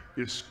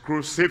is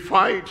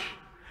crucified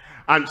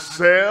and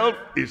self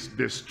is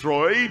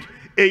destroyed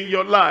in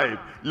your life.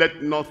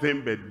 Let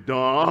nothing be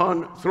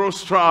done through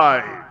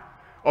strife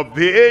of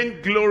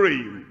vain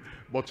glory,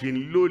 but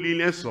in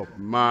lowliness of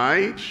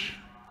mind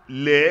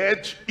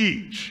let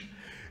each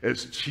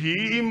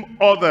esteem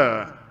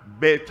other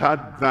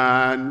better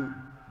than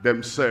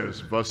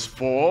themselves. Verse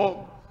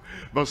 4,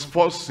 Verse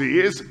 4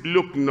 says,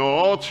 look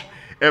not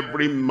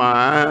every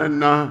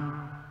man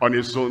on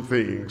his own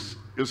things.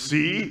 You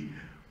see,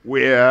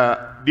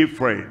 we're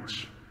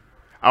different.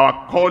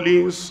 Our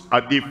callings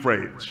are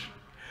different.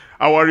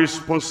 Our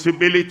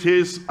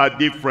responsibilities are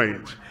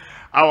different.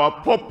 Our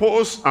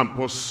purpose and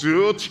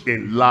pursuit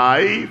in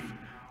life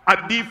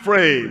are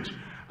different.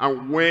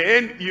 And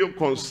when you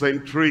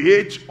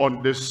concentrate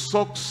on the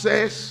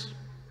success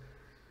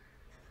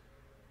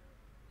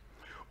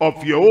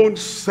of your own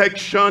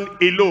section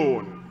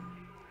alone,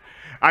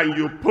 and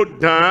you put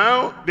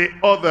down the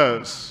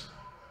others,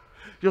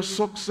 your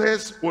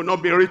success will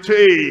not be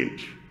retained.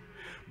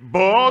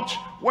 But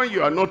when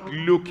you are not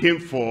looking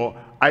for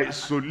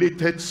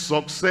isolated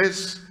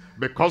success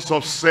because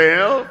of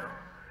self,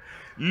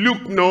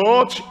 look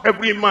not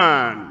every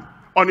man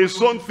on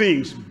his own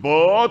things,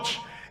 but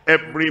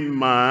every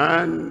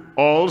man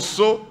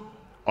also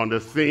on the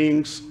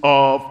things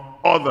of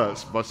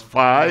others. Verse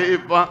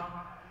 5,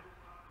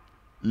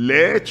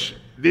 let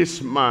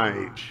this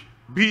mind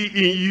be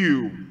in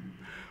you,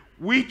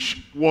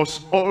 which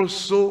was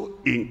also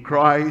in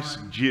Christ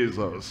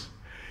Jesus.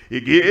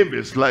 He gave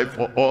his life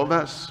for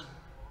others.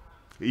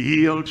 He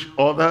healed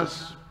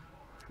others.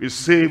 He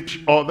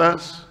saved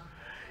others.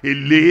 He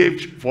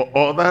lived for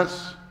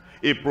others.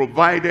 He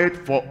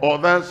provided for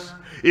others.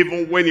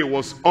 Even when he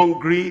was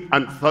hungry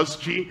and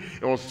thirsty,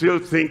 he was still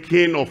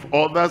thinking of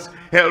others,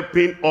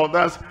 helping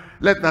others.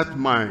 Let that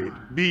mind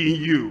be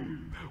in you,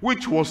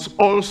 which was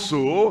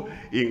also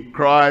in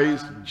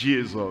Christ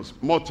Jesus.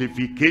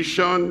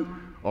 Mortification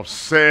of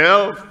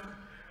self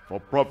for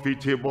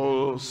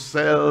profitable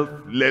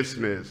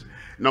selflessness.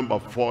 Number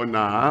 4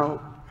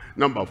 now.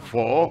 Number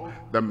 4,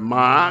 the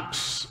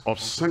marks of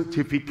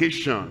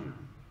sanctification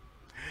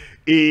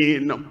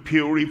in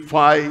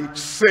purified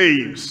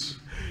saints.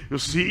 You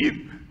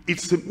see,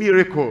 it's a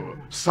miracle.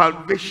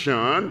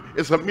 Salvation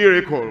is a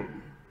miracle.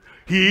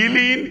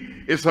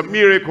 Healing is a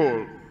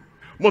miracle.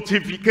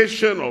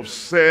 Mortification of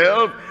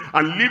self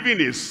and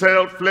living a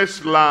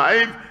selfless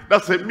life,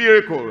 that's a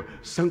miracle.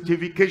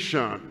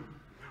 Sanctification,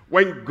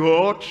 when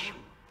God,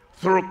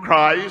 through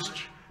Christ,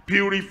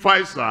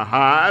 purifies our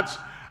hearts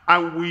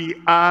and we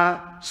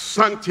are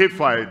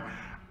sanctified,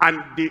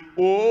 and the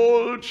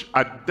old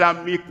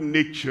Adamic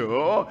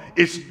nature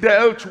is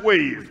dealt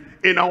with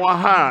in our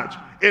heart,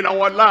 in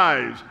our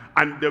lives,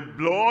 and the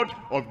blood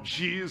of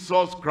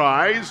Jesus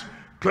Christ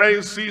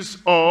cleanses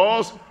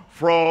us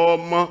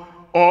from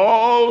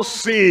all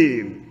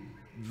sin.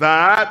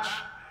 That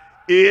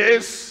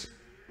is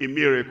a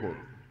miracle.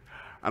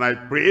 And I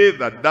pray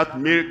that that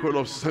miracle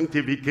of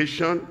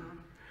sanctification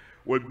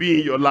will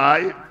be in your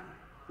life,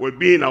 will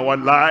be in our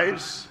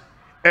lives,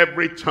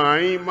 every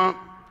time,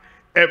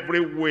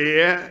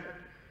 everywhere,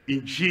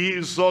 in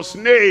Jesus'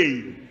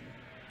 name.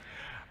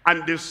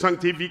 And the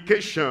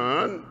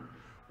sanctification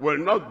will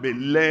not be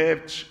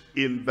left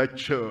in the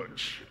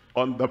church,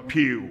 on the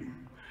pew.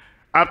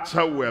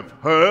 After we have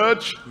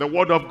heard the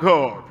word of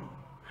God,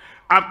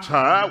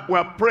 after we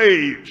have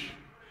prayed,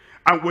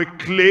 and we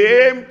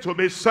claim to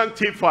be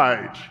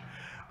sanctified,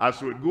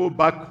 as we go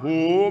back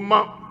home,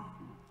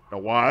 the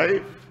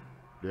wife,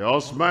 the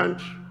husband,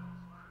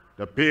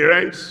 the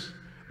parents,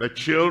 the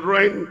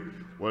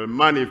children will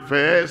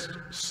manifest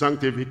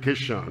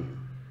sanctification.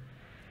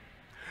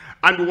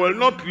 And will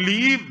not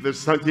leave the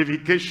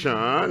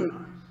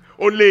sanctification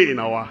only in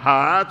our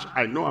heart.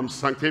 I know I'm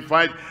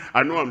sanctified.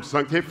 I know I'm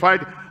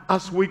sanctified.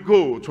 As we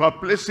go to our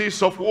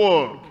places of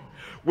work,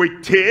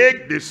 we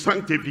take the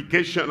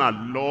sanctification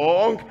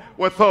along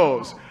with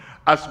us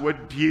as we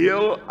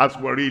deal, as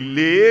we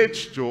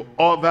relate to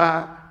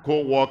other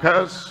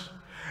co-workers,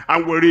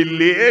 and we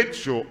relate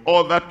to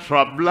other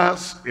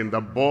travelers in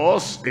the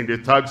bus, in the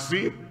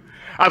taxi,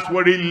 as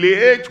we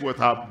relate with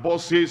our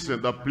bosses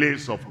in the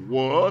place of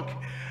work,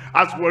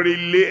 as we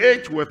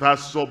relate with our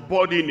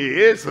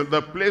subordinates in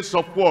the place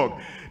of work.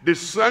 The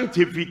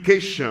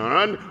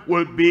sanctification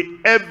will be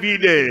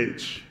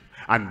evident.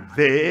 And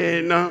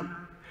then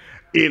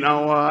in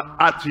our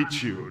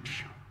attitude,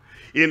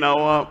 in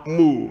our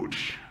mood,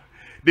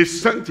 the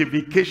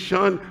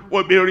sanctification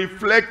will be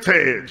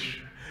reflected.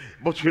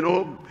 But you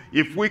know,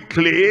 if we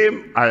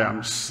claim, I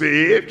am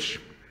saved,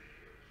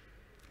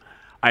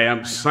 I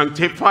am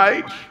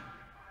sanctified,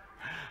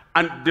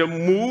 and the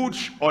mood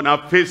on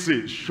our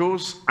faces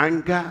shows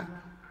anger,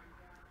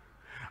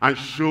 and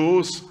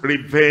shows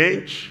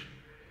revenge,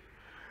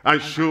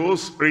 and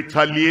shows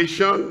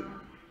retaliation,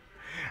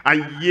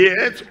 and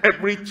yet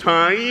every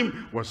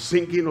time we're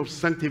thinking of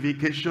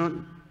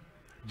sanctification,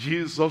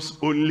 Jesus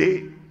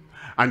only,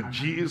 and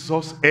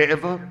Jesus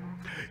ever,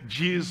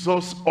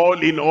 Jesus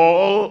all in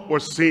all, we're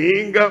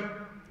saying,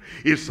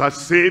 is our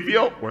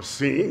Savior, we're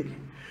saying,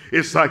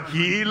 is our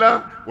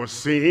healer, we're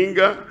saying,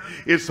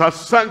 is our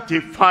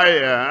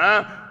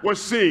sanctifier, we're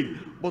saying,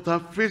 but our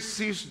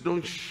faces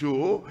don't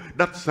show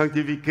that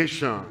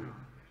sanctification.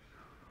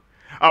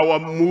 Our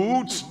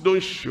moods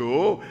don't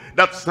show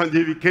that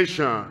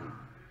sanctification.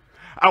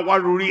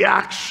 Our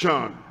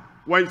reaction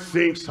when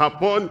things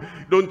happen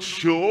don't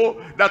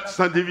show that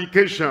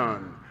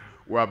sanctification.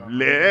 We have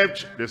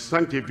left the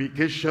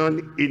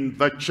sanctification in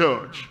the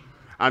church,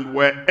 and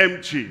we're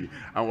empty,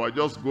 and we're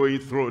just going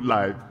through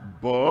life.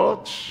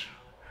 But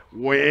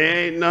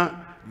when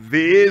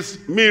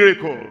this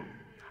miracle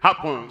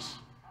happens,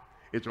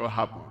 it will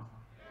happen.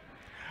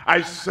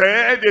 I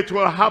said it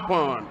will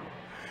happen.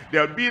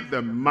 There'll be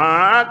the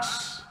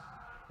marks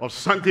of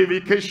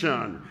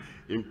sanctification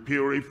in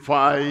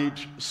purified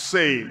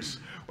saints.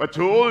 We're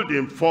told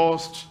in 1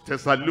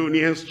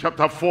 Thessalonians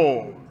chapter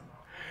 4.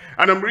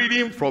 And I'm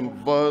reading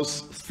from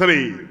verse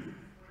 3.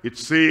 It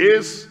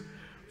says,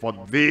 "For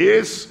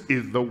this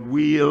is the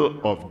will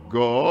of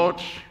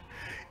God,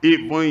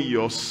 even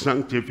your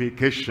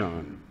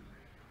sanctification."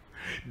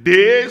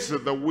 This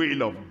is the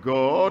will of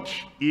God,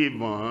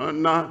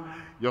 even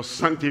your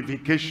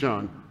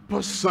sanctification,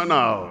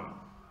 personal.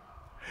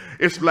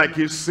 It's like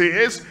he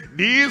says,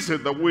 this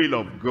is the will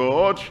of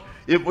God,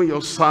 even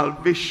your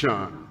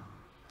salvation.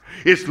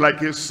 It's like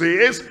he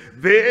says,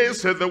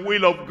 this is the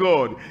will of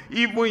God,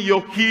 even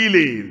your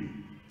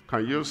healing.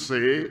 Can you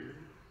say,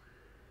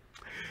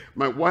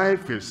 my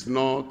wife is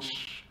not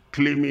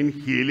claiming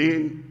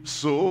healing,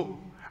 so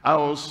I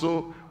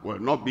also will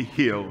not be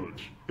healed?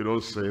 You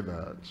don't say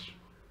that.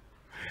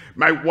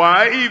 My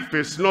wife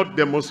is not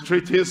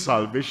demonstrating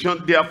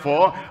salvation,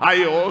 therefore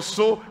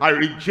I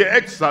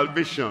reject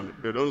salvation.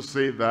 You don't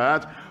say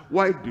that.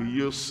 Why do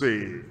you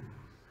say,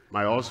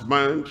 my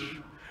husband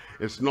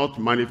is not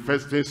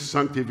manifesting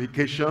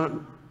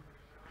sanctification?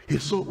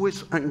 He's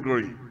always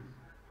angry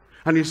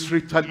and he's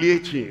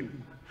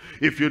retaliating.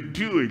 If you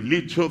do a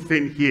little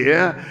thing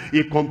here,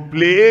 he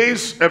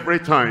complains every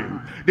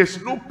time.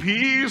 There's no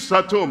peace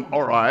at home.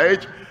 All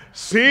right,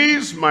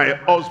 since my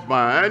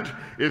husband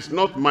is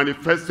not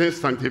manifesting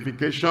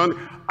sanctification,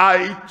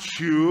 I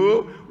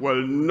too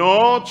will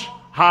not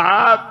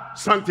have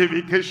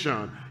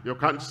sanctification. You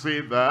can't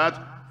say that.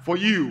 For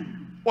you,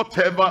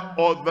 whatever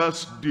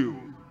others do,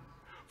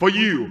 for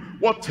you,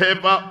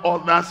 whatever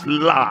others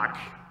lack,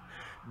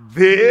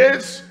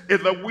 this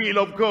is the will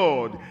of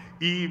God,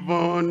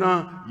 even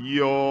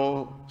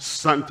your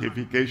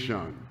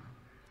sanctification.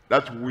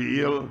 That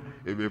will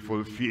be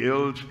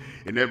fulfilled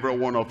in every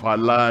one of our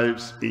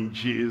lives in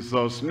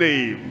Jesus'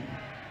 name.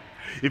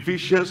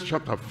 Ephesians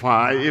chapter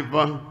 5,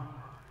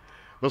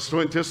 verse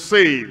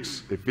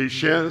 26.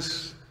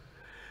 Ephesians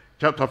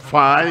chapter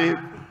 5,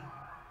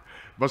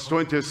 verse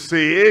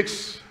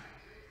 26.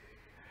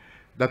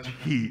 That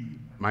he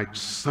might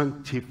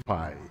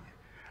sanctify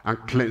and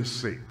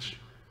cleanse it.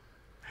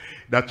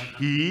 That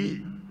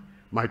he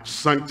might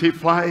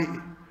sanctify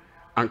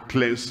and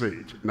cleanse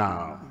it.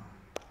 Now,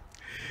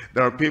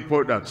 there are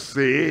people that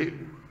say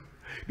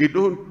they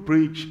don't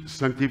preach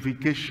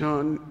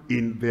sanctification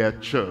in their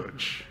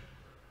church.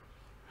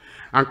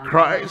 And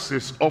Christ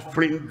is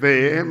offering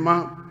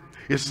them,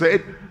 he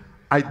said,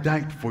 I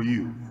died for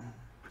you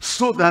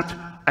so that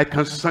I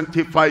can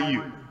sanctify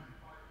you.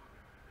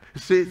 He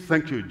said,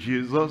 thank you,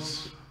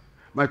 Jesus.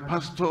 My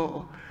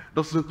pastor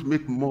doesn't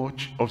make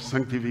much of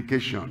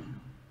sanctification.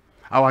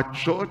 Our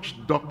church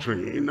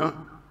doctrine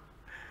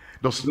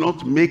does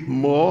not make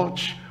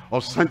much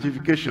of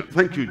sanctification.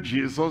 Thank you,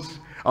 Jesus.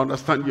 I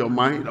understand your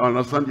mind. I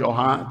understand your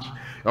heart.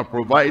 You're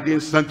providing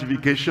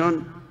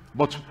sanctification.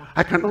 But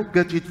I cannot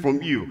get it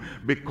from you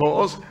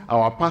because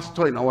our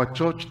pastor in our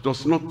church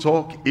does not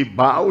talk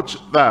about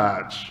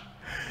that.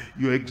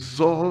 You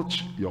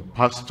exalt your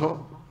pastor.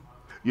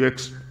 You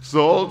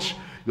exalt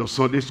your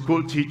Sunday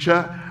school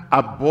teacher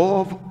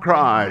above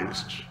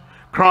Christ.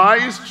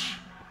 Christ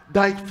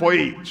died for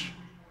it.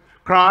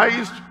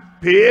 Christ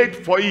paid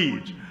for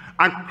it.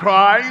 And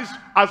Christ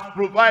has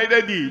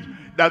provided it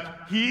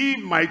that he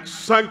might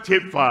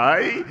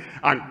sanctify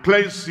and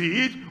cleanse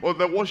it with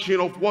the washing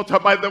of water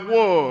by the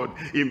word.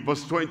 In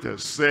verse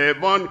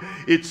 27,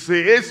 it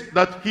says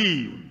that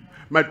he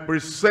might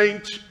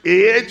present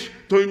it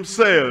to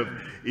himself,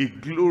 a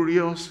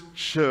glorious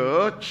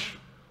church,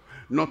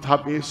 not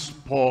having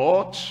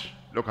spot.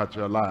 Look at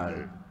your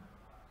life.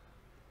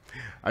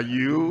 Are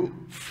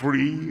you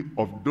free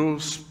of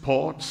those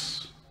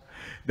spots?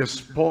 The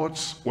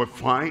spots we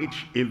find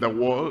in the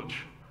world,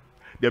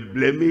 the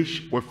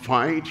blemish we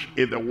find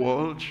in the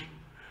world,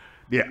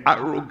 the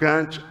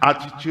arrogant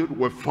attitude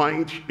we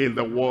find in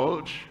the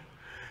world,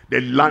 the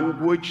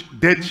language,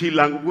 dirty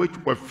language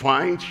we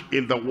find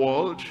in the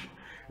world,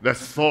 the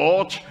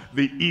thought,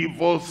 the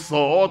evil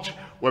thought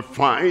we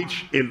find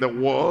in the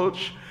world,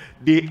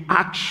 the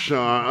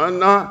action,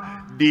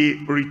 the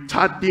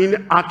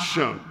retarding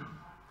action,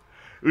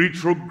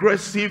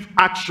 retrogressive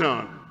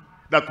action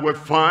that we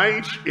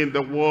find in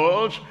the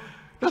world.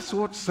 That's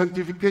what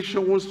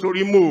sanctification wants to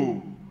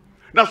remove.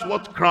 That's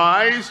what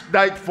Christ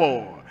died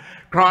for.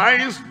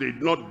 Christ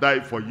did not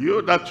die for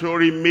you that you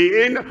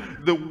remain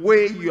the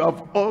way you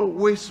have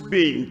always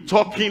been,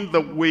 talking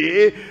the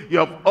way you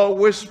have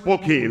always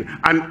spoken,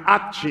 and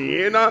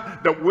acting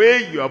the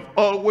way you have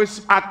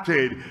always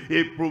acted.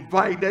 He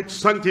provided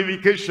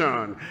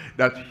sanctification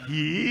that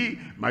he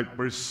might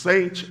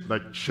present the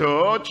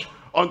church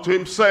unto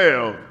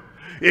himself,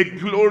 a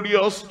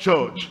glorious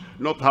church,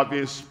 not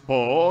having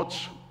spot,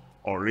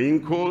 or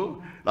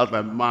wrinkle, that's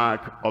the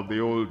mark of the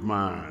old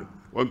man.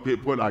 When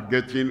people are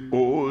getting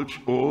older,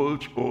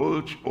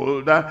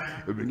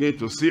 you begin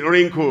to see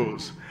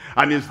wrinkles.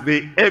 And it's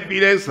the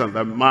evidence and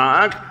the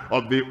mark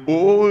of the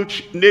old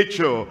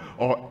nature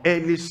or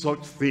any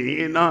such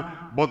thing,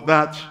 but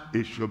that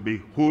it should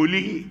be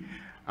holy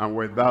and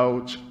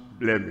without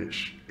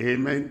blemish.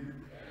 Amen.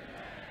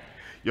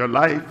 Your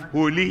life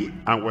holy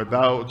and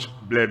without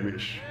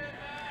blemish.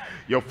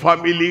 Your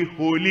family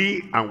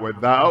holy and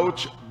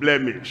without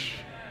blemish.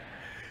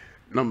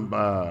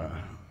 Number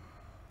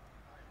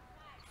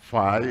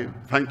 5.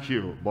 Thank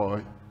you,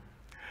 boy.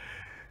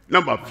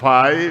 Number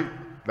 5,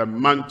 the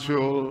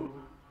mantle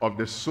of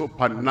the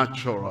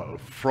supernatural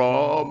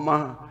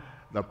from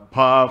the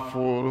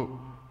powerful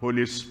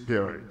Holy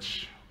Spirit.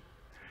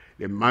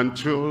 The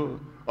mantle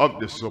of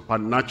the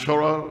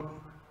supernatural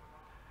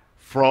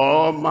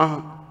from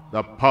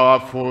the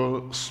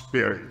powerful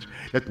Spirit.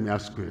 Let me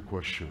ask you a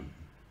question.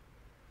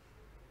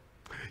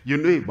 You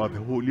know about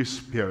the Holy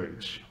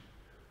Spirit.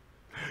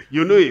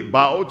 You know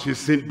about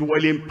his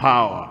indwelling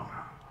power.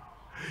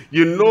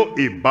 You know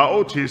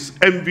about his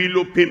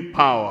enveloping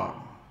power.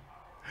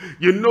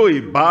 You know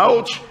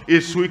about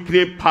his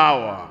weakening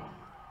power.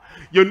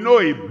 You know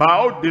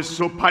about the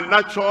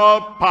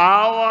supernatural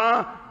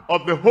power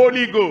of the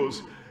Holy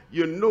Ghost.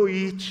 You know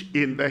it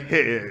in the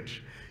head.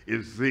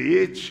 Is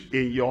it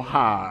in your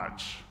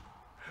heart?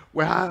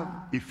 We have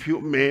a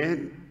few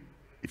men,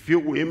 a few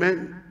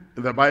women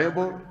in the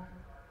Bible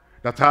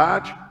that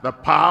had the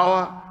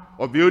power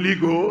of the Holy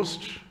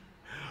Ghost.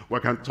 We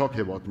can talk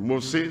about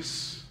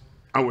Moses,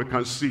 and we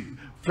can see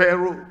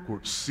Pharaoh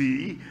could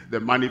see the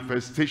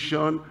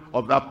manifestation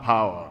of that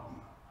power.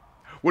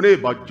 We know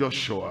about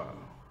Joshua,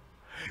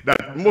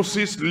 that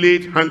Moses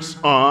laid hands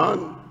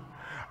on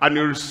and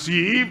he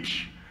received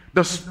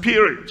the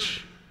Spirit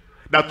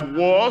that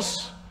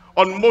was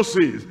on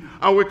Moses,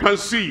 and we can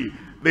see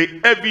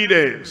the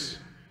evidence.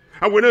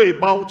 And we know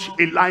about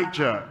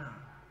Elijah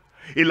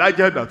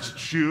that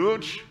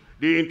stood,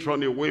 didn't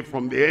run away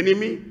from the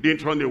enemy,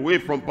 didn't run away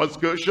from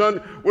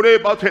persecution. We know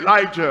about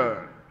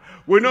Elijah.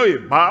 We know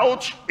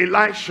about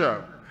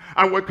Elisha,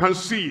 and we can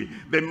see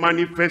the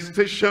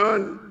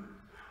manifestation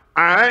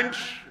and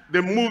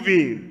the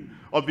moving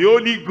of the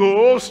Holy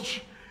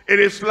Ghost in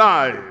his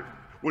life.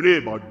 We know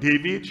about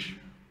David,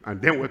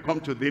 and then we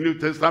come to the New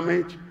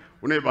Testament.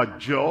 We know about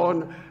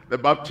John the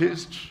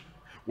Baptist.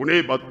 We know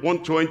about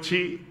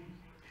 120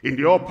 in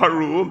the upper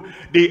room.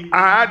 They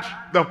had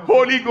the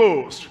Holy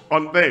Ghost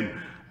on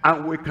them,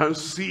 and we can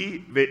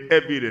see the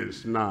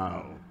evidence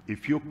now.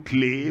 If you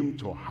claim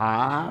to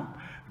have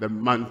the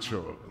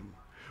mantle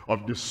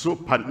of the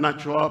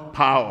supernatural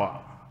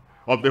power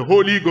of the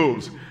Holy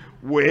Ghost,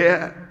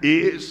 where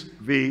is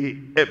the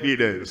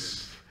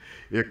evidence?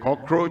 A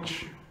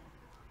cockroach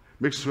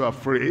makes you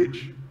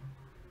afraid,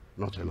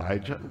 not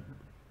Elijah.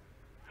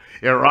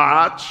 A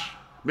rat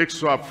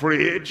makes you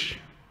afraid,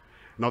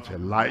 not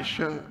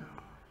Elisha.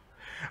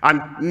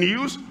 And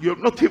news, you've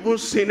not even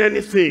seen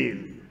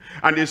anything.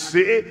 And they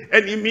say,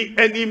 enemy,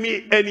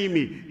 enemy,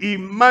 enemy,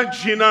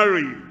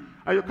 imaginary.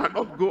 And you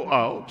cannot go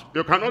out.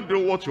 You cannot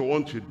do what you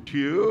want to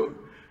do.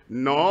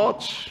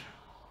 Not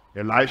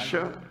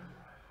Elisha.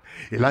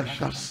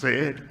 Elisha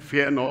said,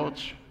 fear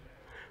not,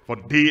 for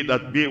they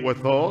that be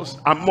with us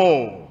are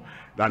more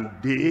than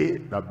they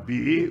that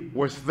be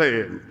with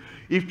them.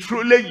 If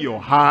truly you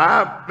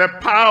have the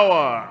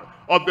power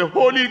of the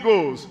Holy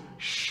Ghost,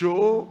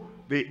 show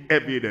the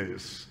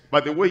evidence.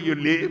 By the way you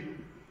live,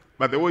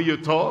 by the way you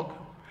talk,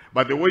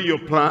 by the way you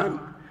plan,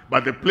 by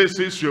the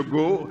places you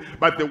go,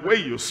 by the way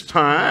you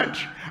stand,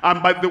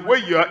 and by the way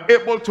you are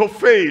able to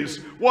face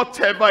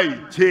whatever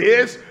it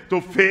is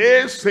to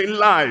face in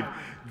life.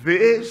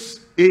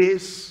 This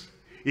is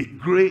a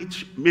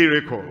great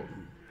miracle.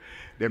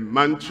 The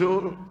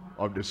mantle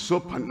of the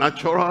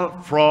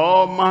supernatural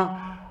from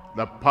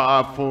the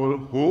powerful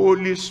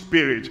Holy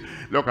Spirit.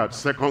 Look at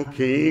 2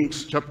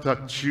 Kings chapter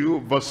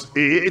 2 verse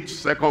 8.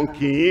 2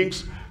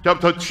 Kings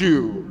chapter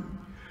 2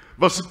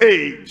 verse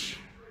 8.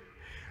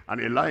 And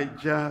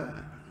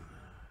Elijah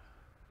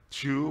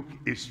took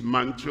his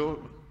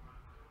mantle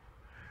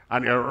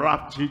and he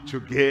wrapped it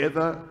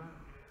together,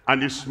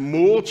 and he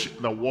smote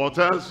the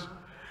waters,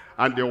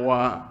 and they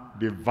were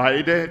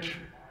divided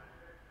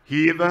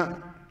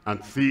hither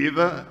and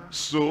thither,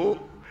 so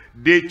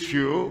they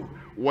too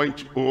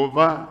went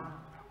over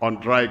on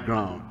dry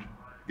ground.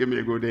 Give me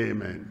a good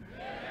amen.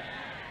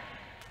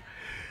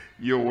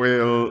 You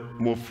will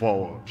move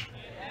forward.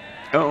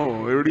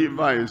 Oh, a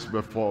river is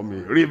before me.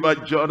 River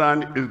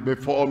Jordan is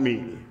before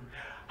me.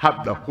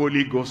 Have the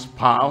Holy Ghost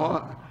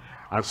power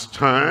and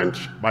stand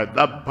by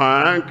that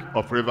bank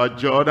of River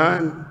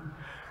Jordan.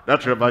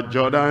 That River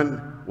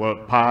Jordan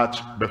will part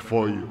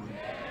before you.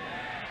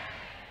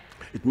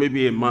 It may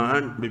be a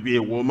man, maybe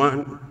a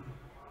woman,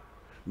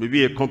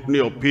 maybe a company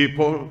of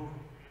people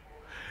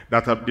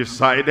that have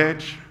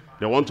decided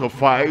they want to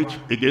fight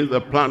against the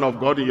plan of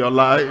God in your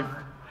life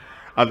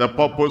and the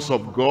purpose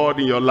of God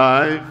in your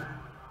life.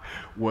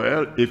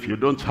 Well, if you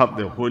don't have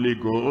the Holy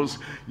Ghost,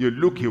 you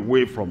look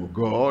away from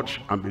God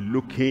and be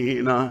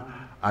looking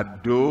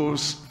at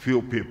those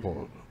few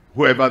people,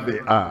 whoever they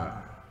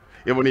are.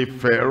 Even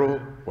if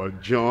Pharaoh will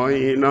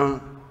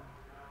join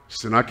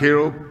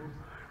Sennacherib,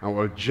 and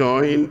will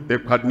join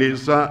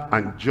Nebuchadnezzar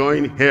and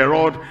join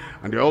Herod,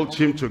 and they all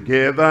team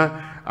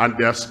together, and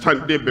they are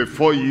standing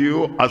before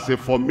you as a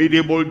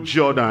formidable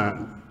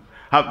Jordan.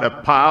 Have the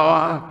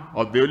power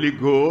of the Holy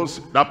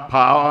Ghost, that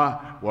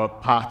power will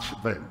part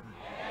them.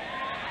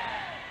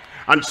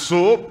 And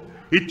so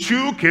he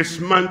took his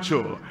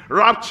mantle,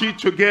 wrapped it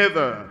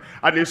together,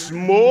 and he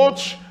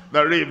smote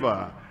the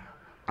river.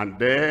 And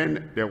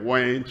then they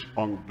went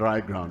on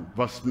dry ground.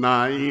 Verse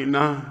 9,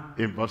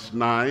 in verse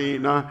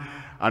 9,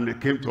 and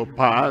it came to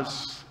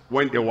pass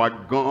when they were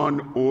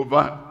gone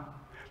over,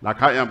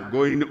 like I am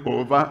going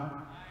over.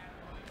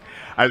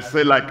 I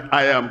say, like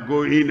I am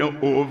going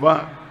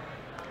over.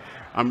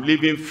 I'm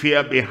leaving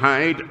fear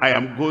behind. I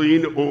am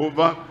going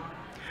over.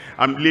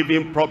 I'm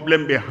leaving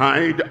problem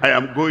behind. I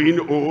am going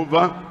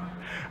over.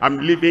 I'm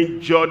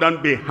leaving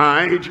Jordan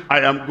behind.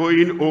 I am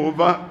going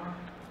over.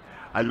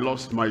 I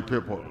lost my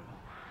people.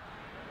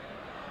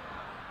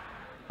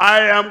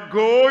 I am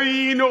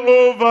going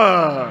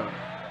over.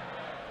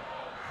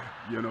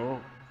 You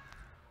know,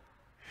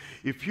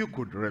 if you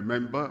could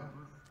remember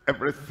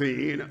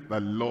everything the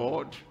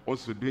Lord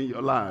wants to do in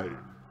your life,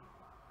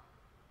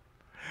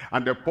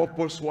 and the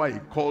purpose why he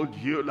called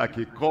you, like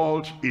he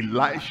called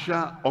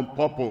Elisha on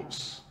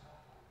purpose.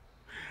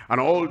 And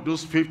all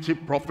those 50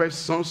 prophets,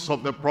 sons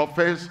of the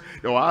prophets,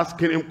 they were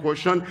asking him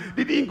questions.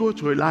 They didn't go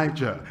to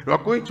Elijah. They were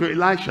going to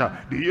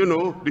Elisha. Do you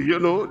know? Do you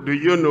know? Do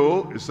you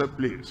know? He said,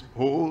 please,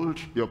 hold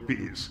your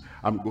peace.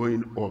 I'm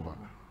going over.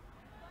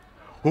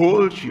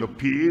 Hold your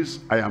peace.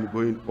 I am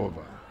going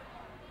over.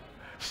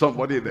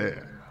 Somebody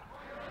there.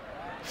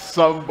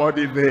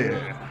 Somebody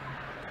there.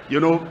 You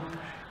know,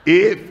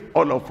 if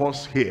all of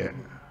us here,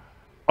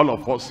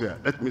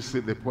 let me see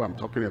the people I'm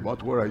talking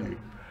about. Where are you?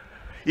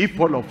 If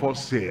all of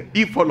us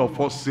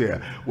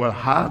here will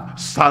have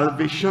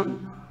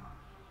salvation,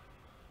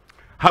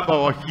 have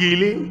our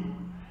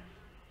healing,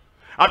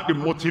 have the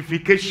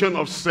mortification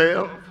of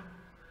self,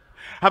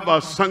 have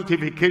our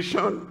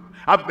sanctification,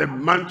 have the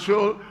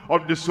mantle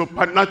of the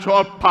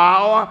supernatural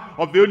power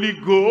of the Holy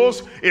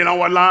Ghost in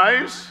our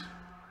lives,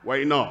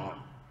 why not?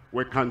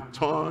 We can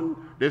turn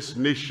this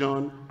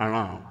nation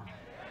around.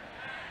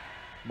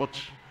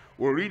 But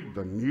we read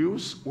the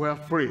news, we're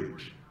afraid.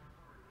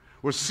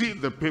 We see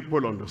the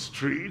people on the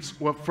streets,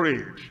 we're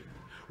afraid.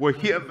 We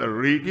hear the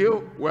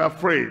radio, we're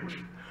afraid.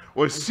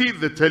 We see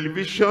the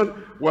television,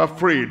 we're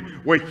afraid.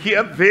 We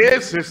hear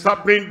this is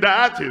happening,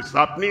 that is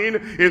happening.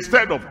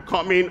 Instead of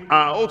coming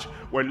out,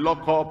 we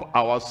lock up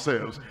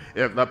ourselves.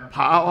 If the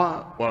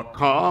power will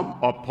come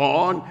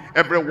upon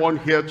everyone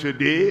here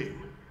today,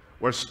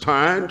 we'll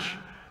stand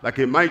like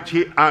a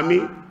mighty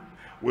army.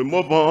 We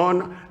move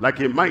on like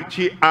a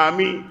mighty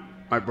army,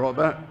 my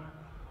brother.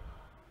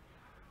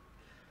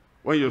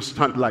 When you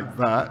stand like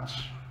that,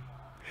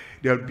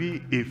 there'll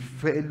be a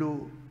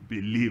fellow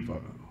believer.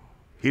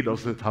 He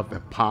doesn't have the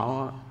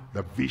power,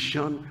 the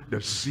vision, the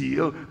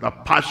zeal, the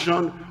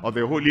passion of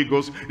the Holy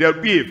Ghost.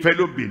 There'll be a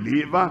fellow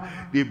believer.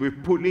 They'll be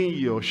pulling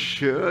your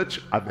shirt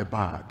at the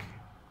back.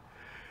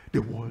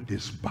 The world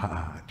is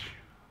bad.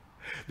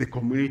 The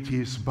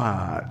community is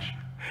bad.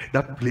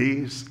 That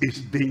place is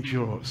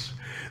dangerous.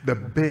 The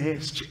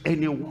best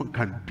anyone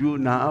can do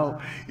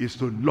now is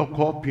to lock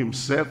up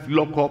himself,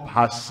 lock up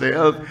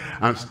herself,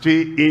 and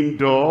stay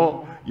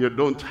indoor. You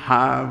don't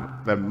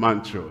have the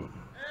mantle.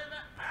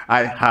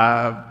 I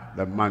have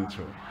the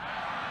mantle.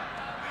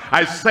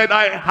 I said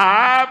I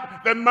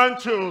have the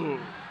mantle.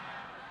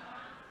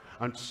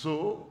 And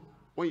so,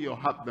 when you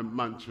have the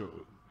mantle,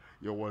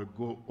 you will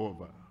go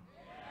over.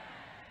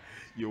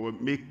 You will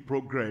make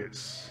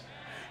progress.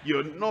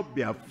 You'll not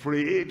be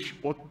afraid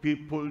what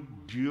people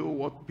do,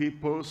 what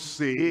people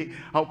say,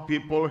 how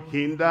people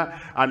hinder,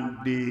 and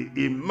the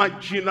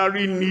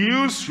imaginary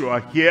news you are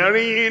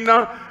hearing,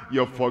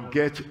 you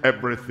forget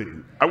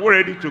everything. Are we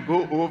ready to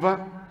go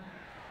over?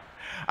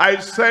 I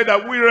said,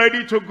 are we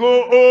ready to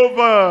go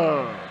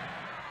over?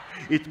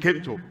 It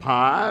came to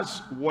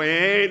pass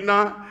when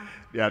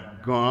they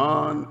had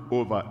gone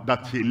over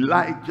that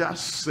Elijah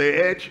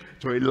said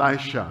to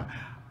Elisha,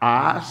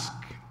 ask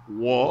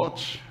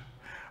what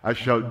I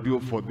shall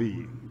do for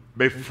thee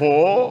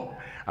before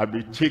I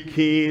be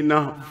taken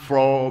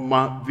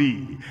from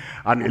thee.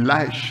 And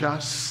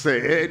Elisha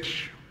said,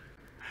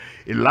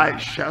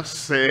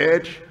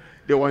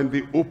 they were in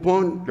the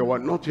open, they were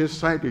not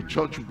inside the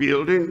church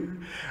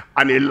building.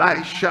 And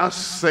Elisha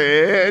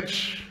said,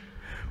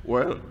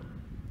 well,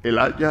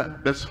 Elijah,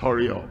 let's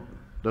hurry up.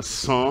 The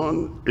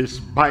sun is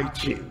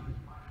biting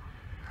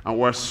and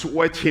we're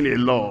sweating a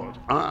lot.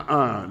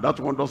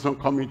 That one doesn't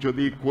come into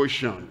the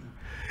equation.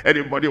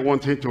 Anybody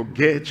wanting to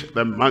get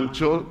the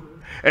mantle,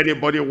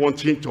 anybody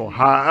wanting to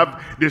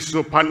have the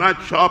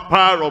supernatural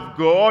power of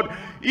God,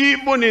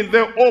 even in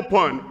the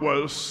open,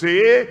 will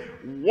say,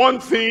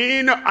 one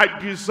thing I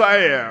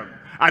desire,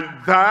 And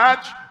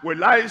that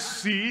will I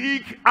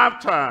seek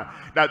after,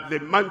 that the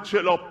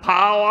mantle of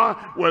power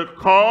will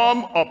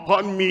come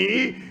upon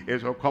me.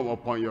 It will come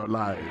upon your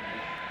life.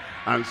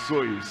 And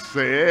so he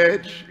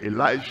said,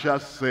 Elisha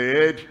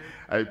said,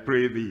 I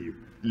pray thee,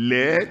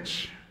 let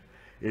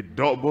a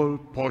double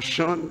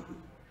portion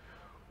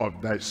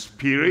of thy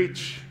spirit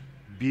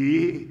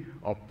be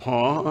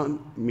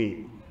upon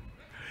me.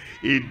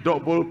 A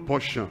double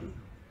portion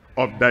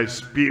of thy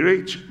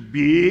spirit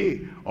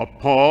be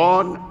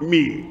upon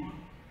me.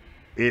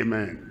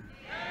 Amen.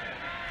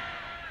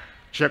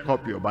 Check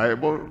up your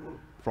Bible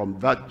from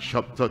that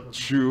chapter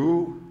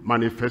 2,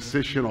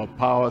 manifestation of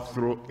power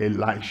through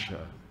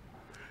Elisha.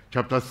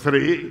 Chapter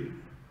 3,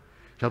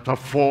 chapter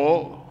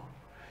 4,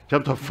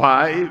 chapter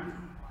 5,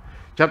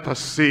 chapter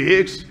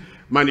 6,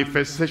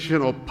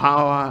 manifestation of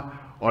power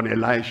on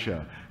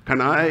Elisha.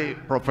 Can I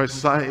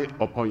prophesy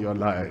upon your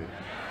life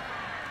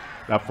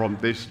that from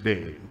this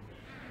day,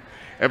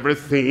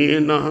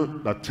 everything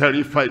that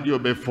terrified you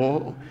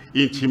before,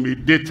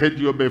 intimidated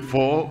you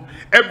before,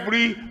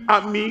 every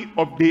army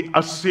of the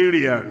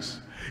Assyrians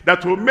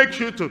that will make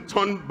you to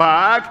turn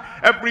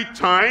back every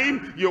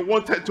time you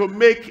wanted to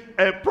make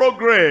a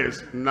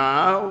progress,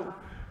 now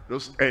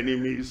those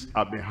enemies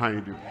are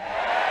behind you.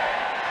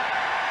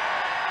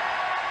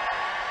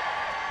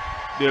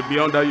 They'll be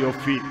under your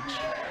feet.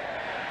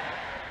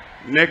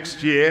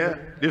 Next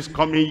year, this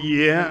coming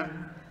year,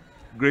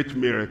 great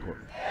miracle.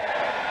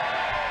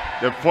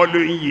 The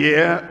following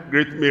year,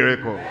 great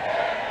miracle.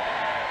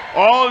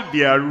 All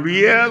the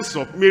arrears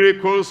of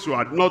miracles you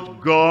had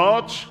not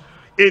got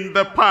in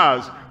the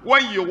past,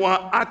 when you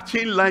were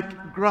acting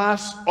like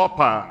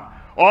grasshopper,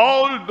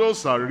 all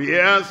those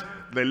arrears,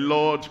 the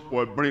Lord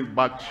will bring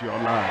back to your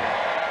life.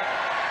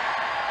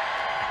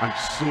 And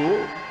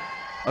so,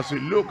 as we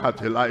look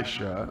at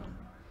Elisha,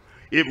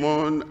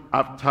 even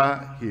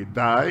after he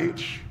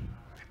died,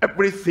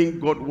 everything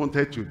God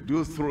wanted to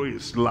do through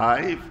his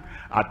life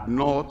had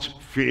not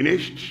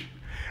finished.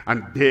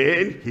 And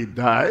then he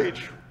died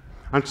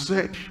and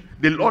said,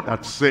 the Lord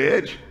had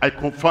said, I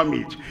confirm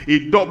it,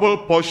 a double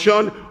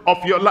portion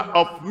of your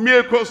of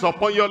miracles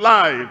upon your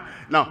life.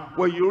 Now,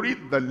 when you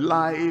read the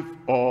life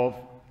of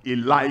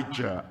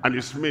Elijah and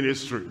his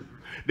ministry,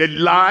 the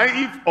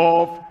life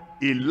of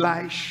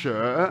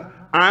Elisha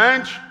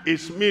and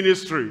his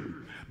ministry,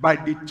 by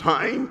the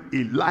time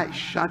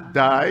Elisha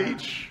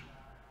died,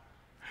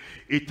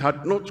 it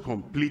had not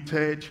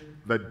completed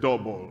the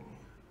double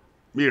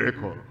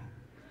miracle.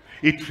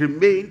 It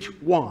remained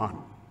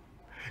one.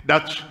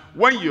 That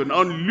when you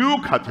now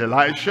look at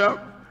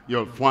Elisha,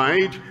 you'll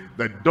find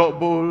the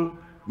double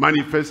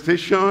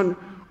manifestation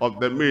of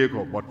the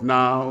miracle. But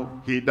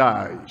now he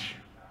died.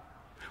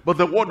 But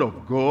the word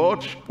of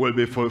God will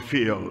be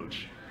fulfilled.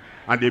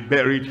 And they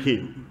buried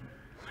him.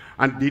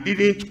 And they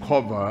didn't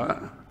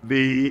cover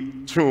the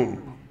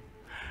tomb.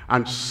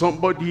 And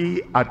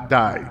somebody had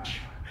died.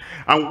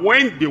 And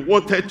when they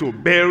wanted to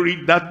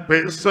bury that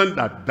person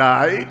that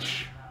died,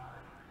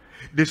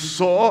 they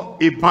saw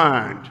a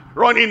band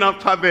running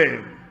after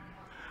them.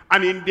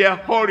 And in their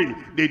hurry,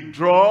 they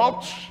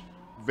dropped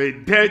the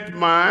dead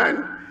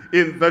man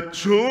in the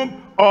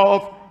tomb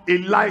of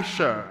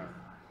Elisha.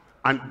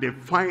 And the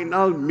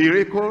final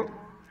miracle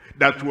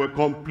that will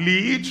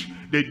complete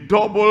the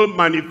double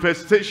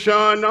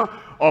manifestation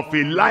of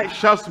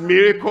Elisha's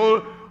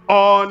miracle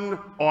on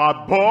or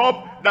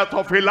above that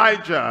of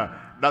Elijah,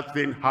 that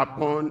thing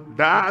happened.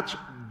 That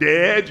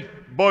dead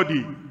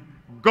body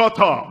got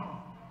up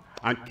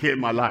and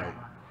came alive.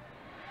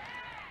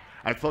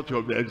 I thought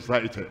you'll be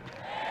excited.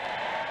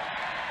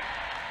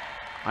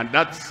 And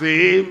that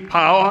same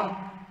power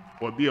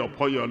will be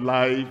upon your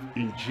life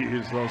in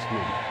Jesus'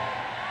 name.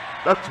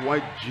 That's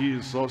why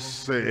Jesus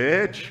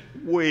said,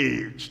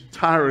 wait,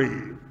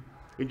 tarry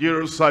in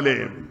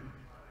Jerusalem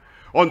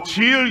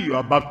until you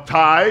are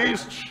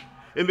baptized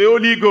in the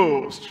Holy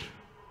Ghost.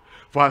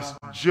 For as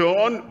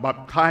John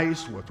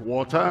baptized with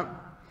water,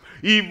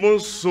 even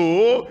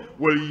so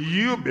will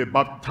you be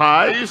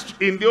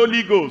baptized in the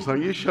Holy Ghost,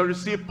 and you shall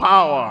receive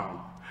power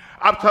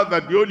after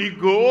that the Holy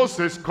Ghost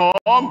is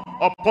come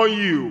upon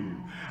you.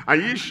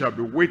 And ye shall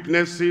be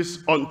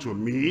witnesses unto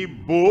me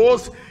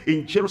both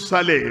in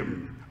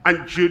Jerusalem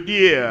and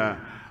Judea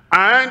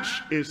and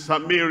in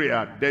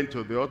Samaria, then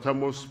to the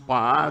uttermost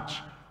part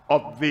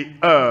of the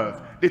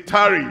earth. They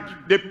tarried,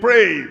 they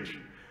prayed.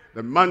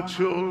 The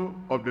mantle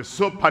of the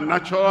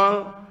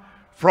supernatural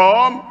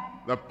from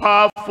the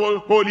powerful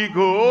Holy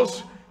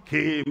Ghost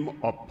came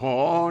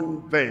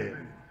upon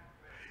them.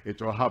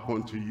 It will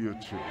happen to you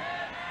too.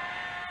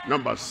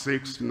 Number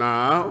 6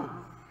 now.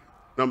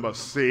 Number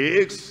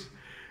 6,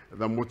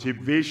 the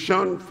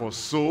motivation for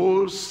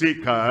soul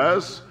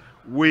seekers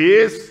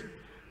with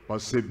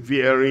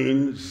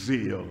persevering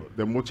zeal.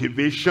 The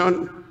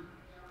motivation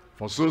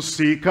for soul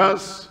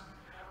seekers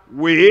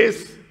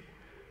with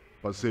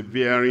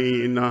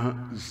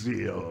persevering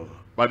zeal.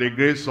 By the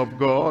grace of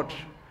God,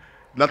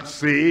 that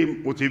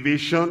same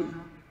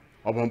motivation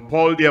upon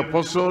Paul the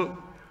Apostle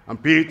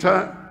and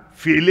Peter,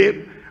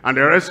 Philip, and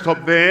the rest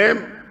of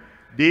them,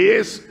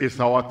 this is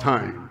our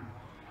time.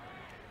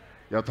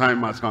 Your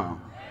time has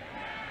come.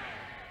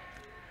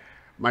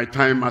 My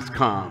time has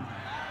come.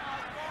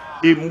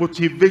 A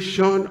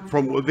motivation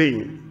from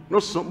within.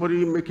 Not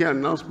somebody making an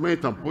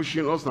announcement and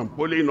pushing us and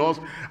pulling us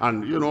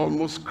and, you know,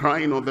 almost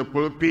crying on the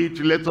pulpit.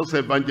 Let us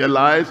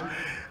evangelize.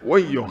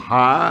 When you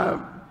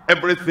have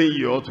everything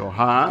you ought to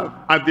have,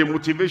 and the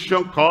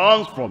motivation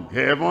comes from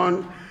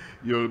heaven,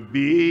 you'll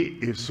be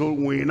a soul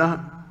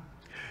winner.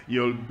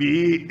 You'll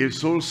be a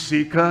soul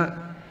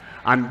seeker.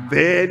 And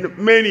then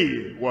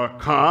many will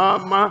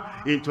come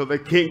into the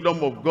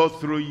kingdom of God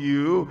through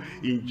you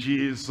in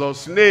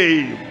Jesus'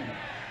 name.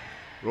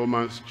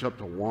 Romans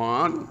chapter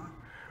 1,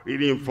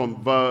 reading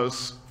from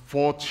verse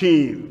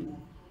 14.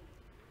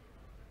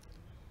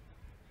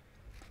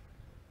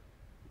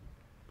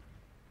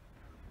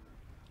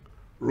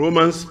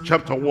 Romans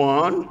chapter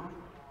 1,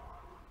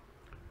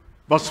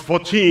 verse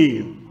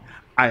 14.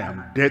 I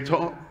am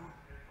debtor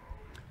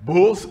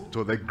both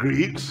to the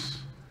Greeks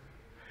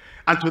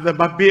and to the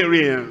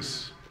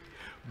barbarians,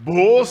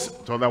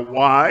 both to the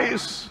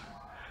wise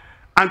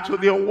and to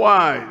the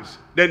unwise.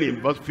 Then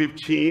in verse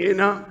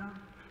 15,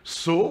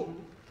 so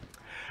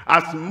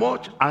as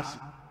much as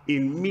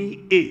in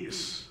me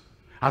is,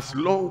 as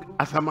long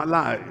as I'm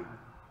alive,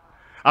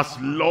 as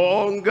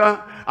long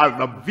as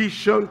the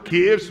vision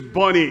keeps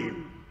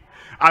burning,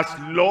 as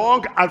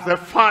long as the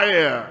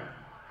fire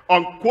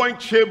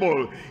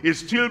unquenchable is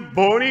still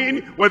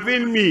burning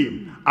within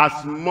me,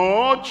 as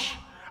much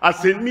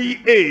as in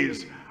me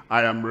is,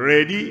 I am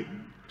ready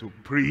to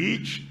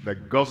preach the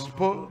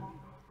gospel,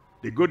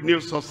 the good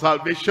news of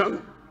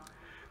salvation,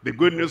 the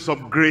good news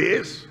of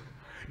grace,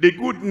 the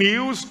good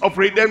news of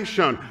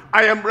redemption.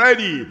 I am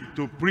ready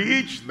to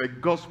preach the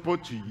gospel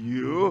to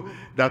you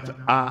that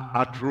are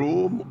at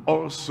Rome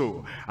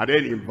also. And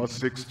then in verse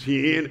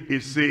 16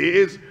 it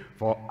says,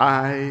 for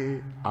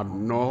I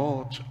am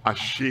not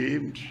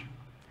ashamed.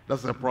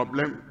 That's the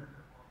problem.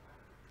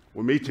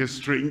 We meet a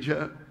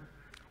stranger,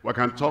 we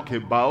can talk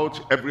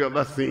about every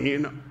other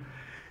thing,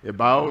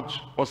 about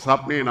what's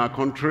happening in our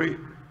country,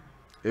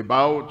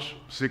 about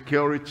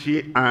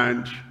security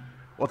and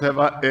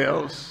whatever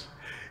else,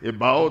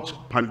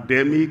 about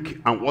pandemic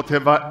and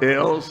whatever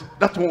else.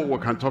 That's what we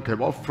can talk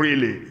about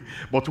freely.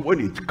 But when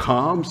it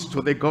comes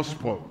to the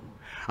gospel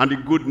and the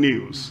good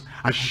news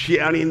and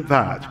sharing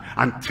that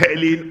and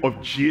telling of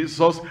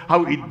Jesus,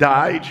 how he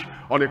died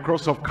on the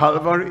cross of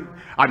Calvary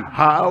and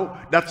how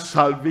that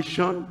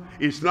salvation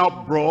is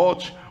now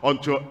brought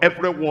unto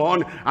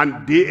everyone,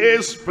 and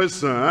this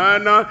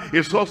person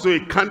is also a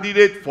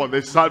candidate for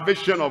the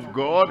salvation of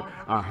God,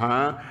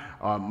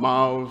 our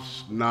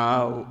mouths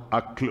now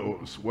are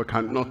closed. We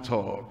cannot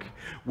talk.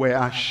 We're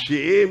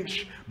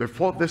ashamed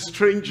before the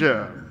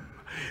stranger.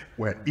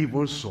 We're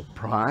even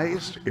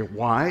surprised a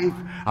wife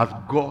has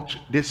got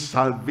this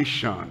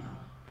salvation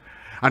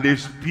and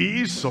this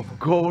peace of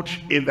God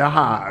in the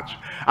heart,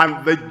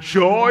 and the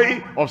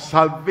joy of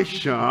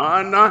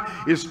salvation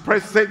is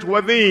present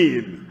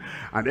within,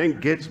 and then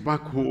gets back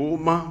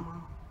home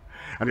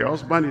and the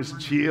husband is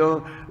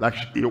still like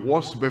he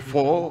was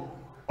before,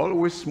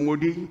 always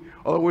moody,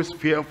 always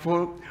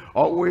fearful,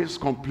 always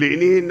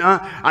complaining,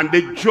 and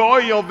the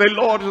joy of the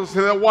Lord is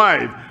in the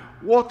wife.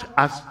 What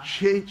has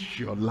changed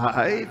your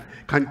life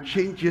can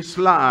change his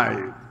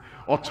life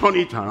or turn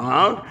it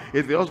around.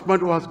 If the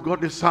husband who has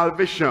got the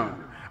salvation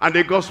and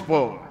the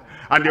gospel,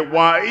 and the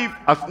wife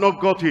has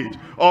not got it,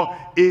 or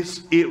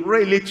is a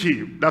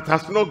relative that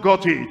has not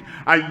got it,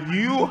 and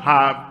you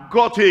have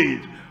got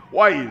it,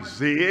 why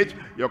is it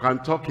you can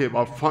talk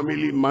about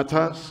family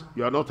matters,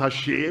 you are not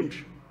ashamed?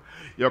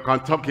 You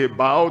can talk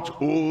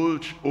about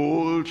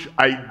old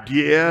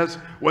ideas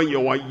when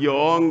you were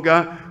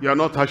younger, you are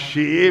not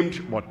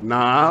ashamed. But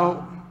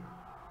now,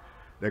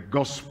 the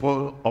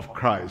gospel of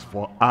Christ,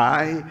 for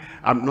I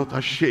am not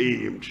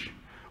ashamed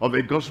of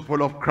the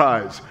gospel of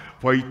Christ,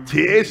 for it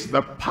is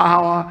the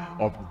power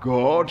of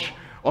God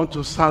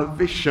unto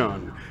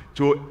salvation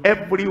to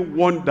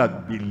everyone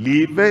that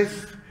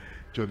believeth,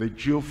 to the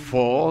Jew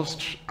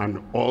first,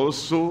 and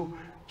also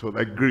to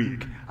the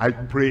Greek. I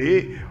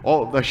pray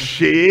all the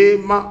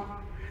shame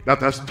that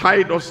has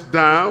tied us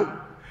down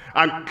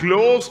and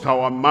closed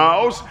our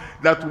mouths,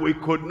 that we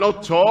could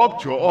not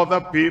talk to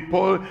other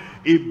people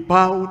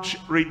about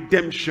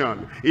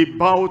redemption,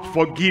 about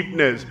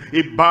forgiveness,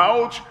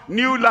 about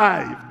new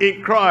life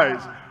in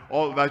Christ.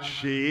 All that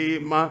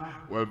shame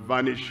will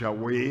vanish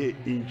away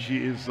in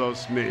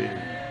Jesus' name.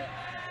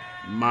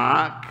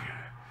 Mark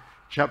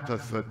chapter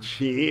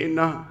 13,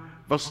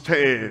 verse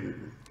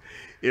 10.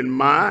 In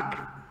Mark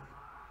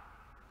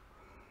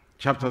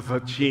chapter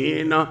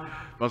 13,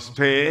 verse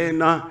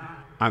 10,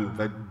 and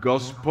the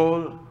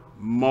gospel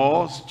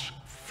must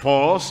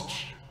first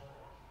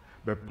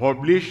be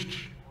published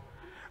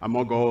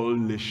among all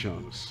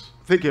nations.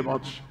 Think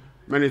about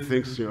many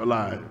things in your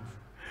life.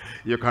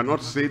 You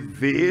cannot say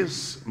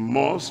this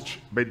must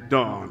be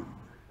done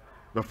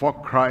before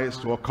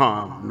Christ will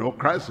come. No,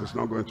 Christ is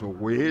not going to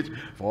wait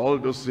for all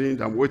those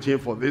things. I'm waiting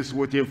for this,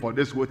 waiting for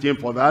this, waiting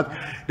for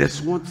that.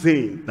 There's one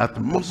thing that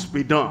must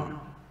be done.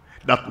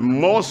 That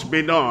must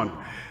be done.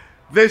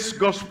 This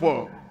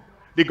gospel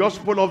The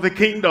gospel of the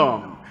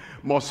kingdom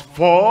must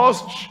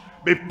first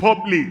be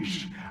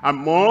published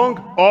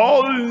among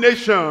all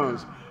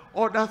nations.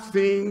 Other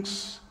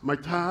things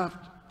might have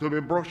to be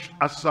brushed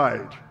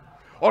aside.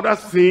 Other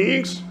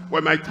things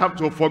we might have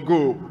to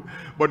forgo.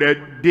 But there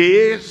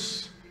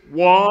is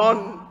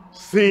one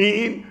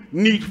thing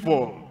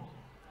needful.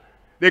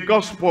 The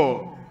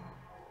gospel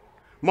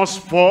must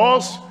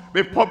first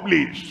be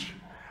published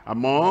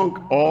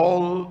among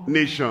all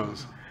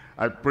nations.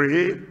 I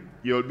pray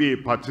you'll be a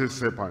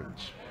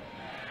participant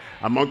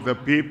among the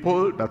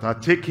people that are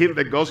taking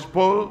the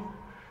gospel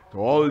to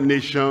all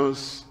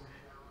nations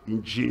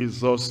in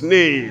Jesus'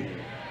 name.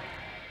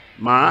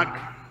 Mark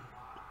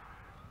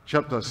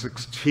chapter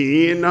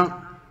 16,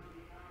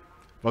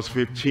 verse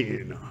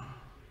 15.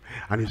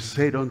 And he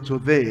said unto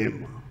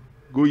them,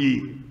 Go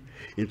ye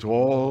into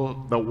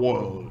all the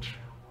world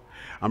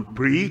and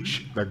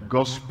preach the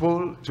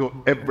gospel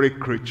to every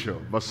creature.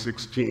 Verse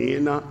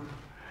 16.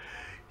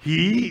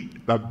 He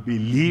that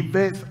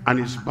believeth and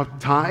is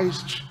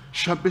baptized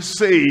shall be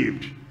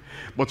saved,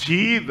 but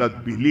he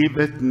that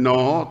believeth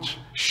not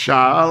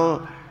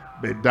shall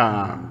be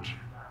damned.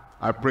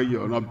 I pray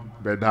you'll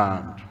not be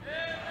damned.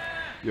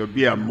 You'll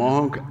be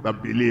among the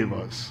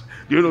believers.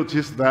 Do you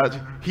notice that?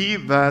 He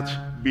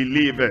that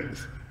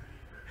believeth.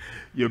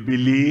 You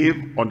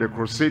believe on the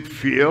crusade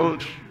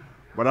field,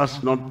 but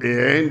that's not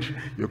the end.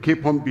 You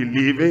keep on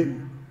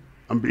believing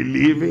and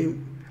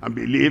believing and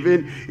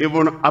believing,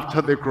 even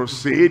after the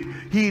crusade.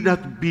 He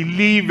that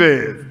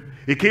believeth,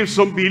 he keeps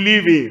on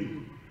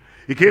believing,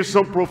 he keeps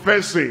on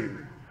professing,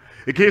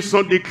 he keeps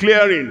on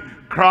declaring,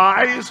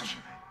 Christ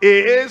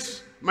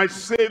is my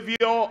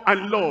Savior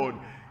and Lord.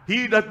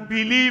 He that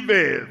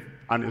believeth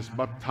and is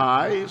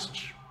baptized.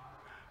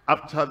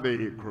 After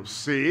the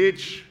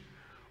crusade,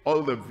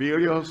 all the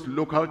various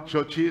local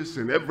churches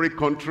in every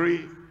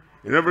country,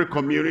 in every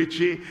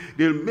community,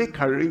 they'll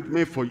make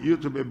arrangement for you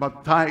to be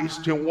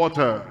baptized in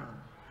water.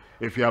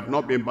 If you have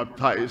not been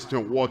baptized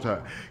in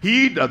water,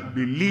 he that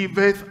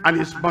believeth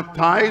and is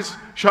baptized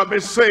shall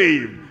be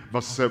saved.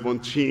 Verse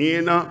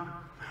 17,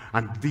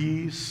 and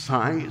these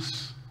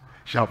signs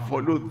shall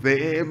follow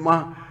them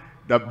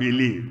that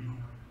believe.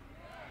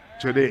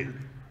 Today,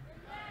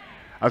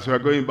 as you are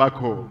going back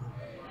home,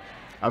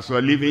 as you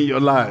are living your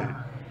life,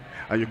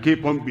 and you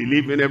keep on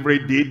believing every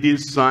day,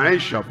 these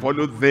signs shall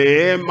follow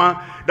them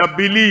that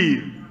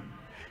believe.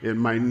 In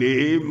my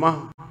name,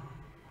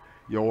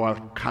 you will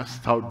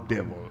cast out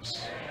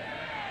devils.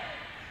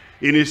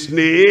 In his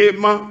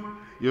name,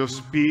 you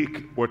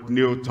speak with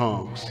new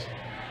tongues.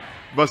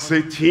 Verse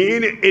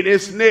 18, in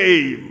his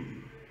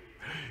name,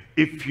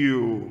 if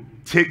you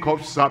take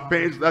up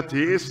serpents, that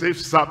is,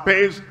 if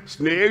serpents,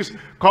 snakes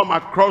come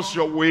across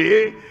your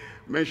way,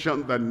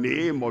 mention the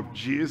name of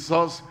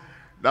Jesus.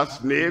 That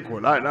snake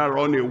will either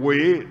run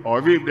away,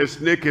 or if the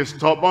snake is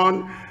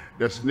stubborn,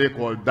 the snake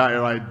will die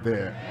right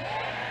there.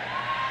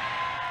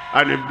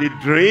 And if they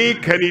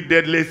drink any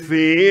deadly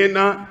thing,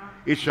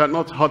 it shall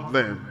not hurt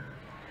them.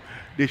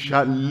 They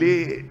shall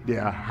lay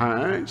their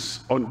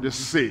hands on the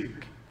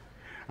sick,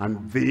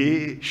 and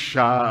they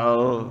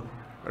shall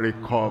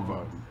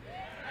recover.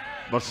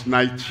 Verse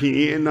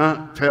 19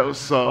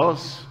 tells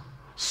us,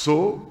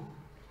 so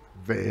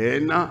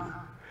then,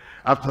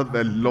 after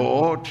the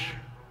Lord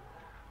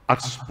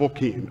had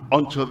spoken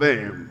unto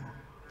them,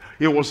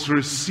 he was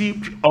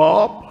received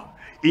up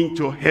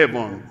into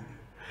heaven,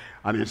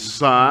 and he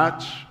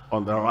sat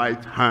on the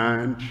right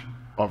hand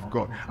of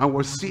God, and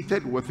was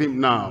seated with him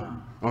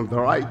now on the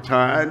right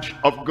hand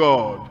of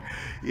God.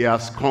 He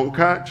has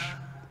conquered,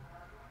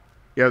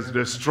 he has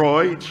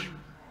destroyed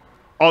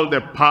all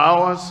the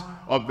powers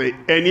of the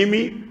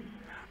enemy,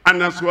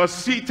 and as you are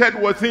seated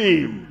with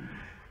him,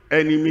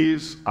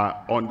 enemies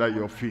are under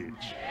your feet.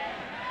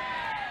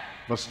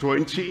 Verse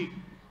 20,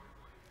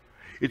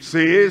 it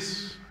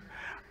says,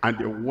 and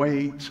they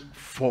went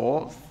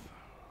forth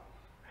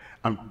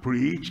and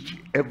preached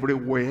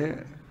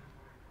everywhere,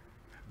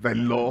 the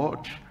Lord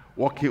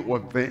walking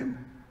with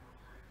them,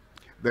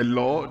 the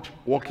Lord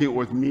walking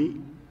with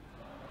me,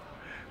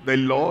 the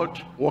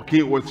Lord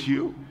walking with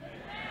you,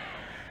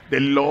 the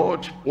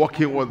Lord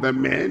walking with the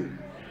men,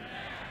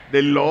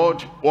 the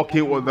Lord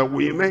walking with the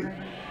women,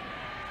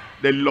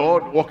 the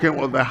Lord walking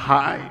with the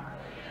high,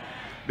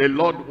 the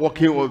Lord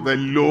walking with the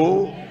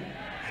low,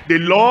 the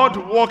Lord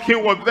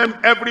walking with them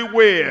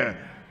everywhere,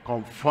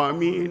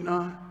 confirming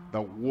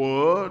the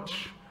word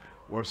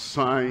with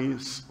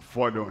signs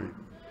following.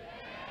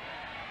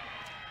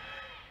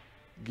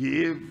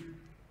 Give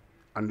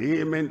an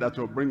amen that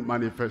will bring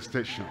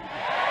manifestation.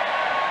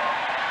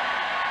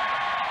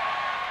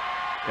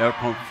 It'll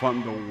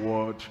confirm the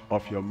word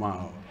of your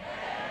mouth.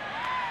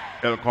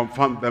 It'll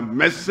confirm the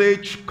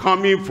message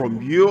coming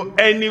from you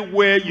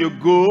anywhere you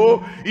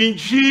go, in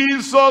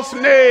Jesus'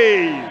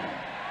 name.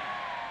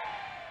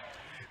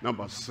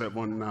 Number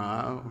 7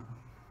 now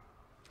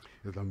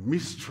is the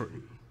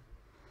mystery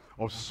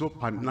of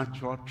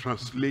supernatural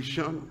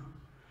translation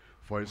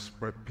for his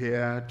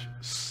prepared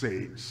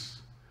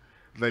saints.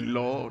 The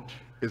Lord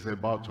is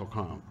about to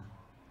come,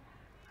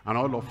 and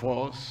all of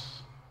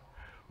us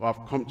who have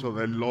come to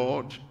the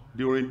Lord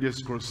during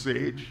this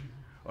crusade,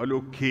 all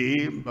who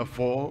came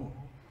before,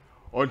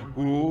 all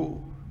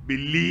who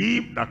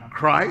believe that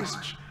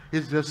Christ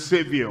is the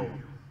Savior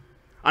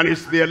and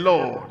is their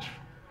Lord,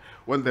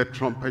 when the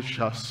trumpet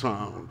shall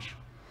sound,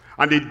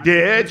 and the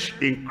dead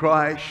in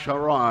Christ shall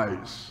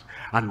rise,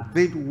 and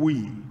then we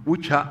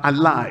which are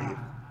alive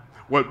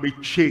will be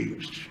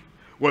changed,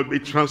 will be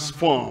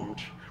transformed,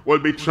 will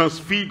be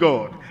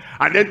transfigured,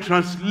 and then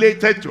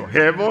translated to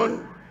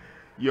heaven.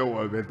 You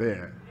will be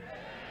there.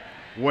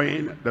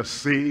 When the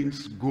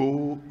saints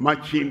go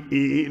marching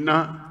in,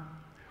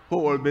 who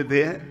will be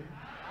there?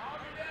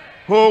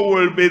 Who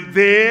will be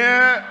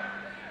there?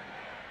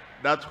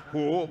 That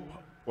hope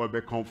will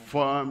be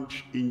confirmed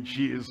in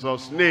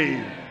Jesus'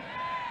 name.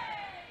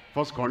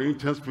 1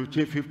 Corinthians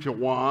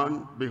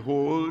 15:51,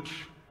 behold,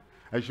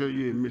 I show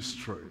you a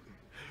mystery.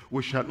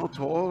 We shall not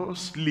all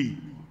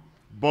sleep,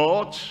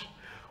 but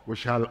we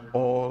shall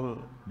all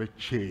be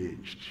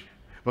changed.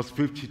 Verse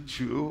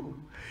 52,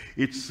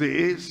 it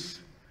says,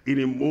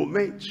 in a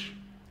moment,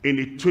 in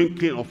the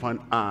twinkling of an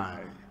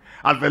eye,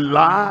 at the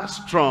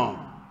last trump,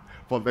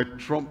 for the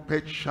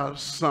trumpet shall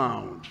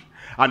sound,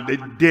 and the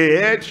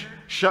dead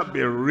shall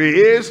be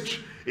raised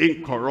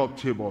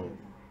incorruptible.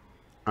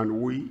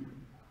 And we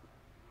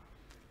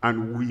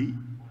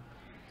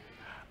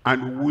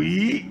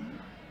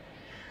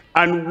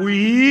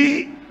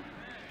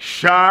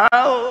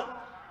shall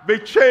be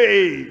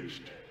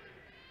changed.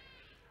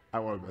 I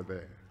will be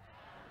there.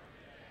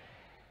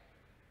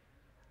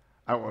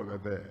 I will be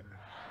there.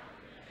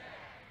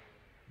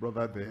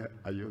 Brother there,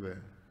 are you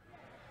there?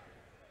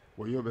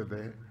 Will you be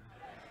there?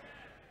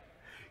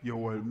 You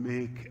will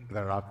make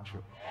the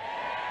rapture.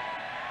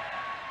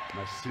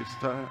 My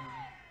sister,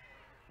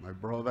 my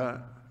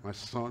brother, my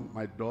son,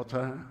 my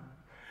daughter,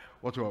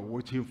 what you are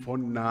waiting for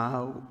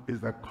now is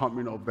the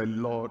coming of the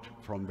Lord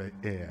from the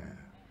air.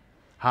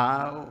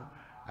 How?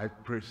 I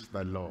praise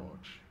the Lord,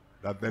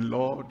 that the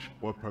Lord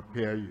will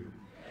prepare you.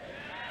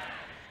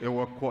 It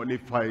will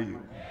qualify you.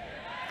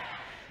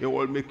 It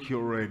will make you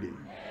ready.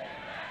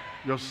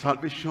 Your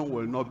salvation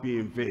will not be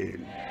in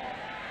vain.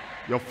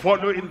 Your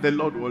following the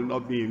Lord will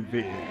not be in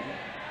vain.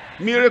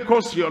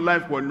 Miracles in your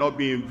life will not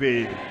be in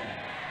vain.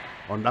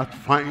 On that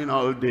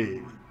final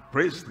day,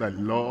 praise the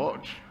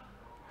Lord,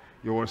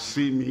 you will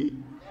see me.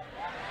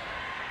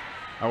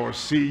 I will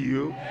see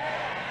you.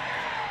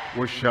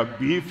 We shall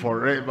be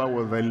forever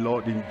with the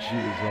Lord in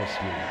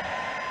Jesus' name.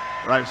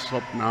 Rise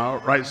up now,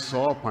 rise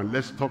up, and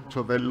let's talk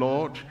to the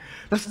Lord.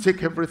 Let's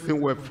take everything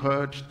we've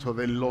heard to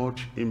the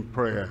Lord in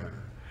prayer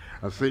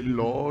and say,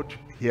 Lord,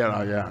 here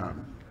I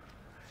am.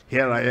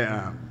 Here I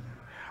am.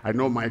 I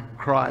know my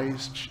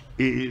Christ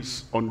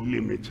is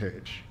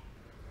unlimited.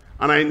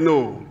 And I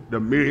know the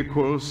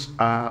miracles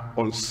are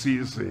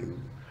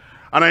unceasing.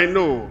 And I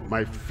know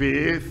my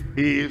faith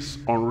is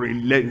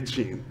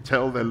unrelenting.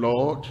 Tell the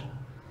Lord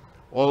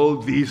all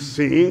these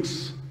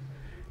things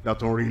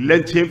that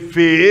unrelenting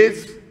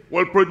faith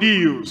will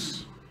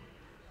produce,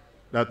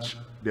 that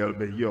they'll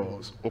be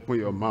yours. Open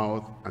your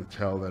mouth and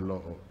tell the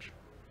Lord.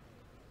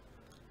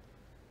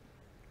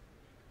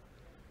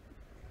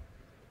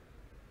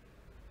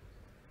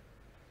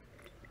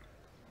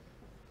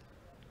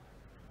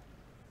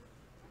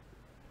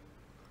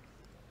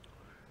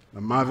 The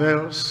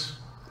marvels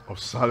of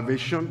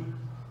salvation,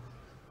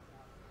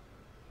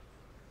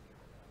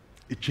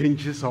 it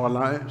changes our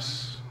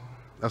lives.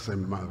 That's a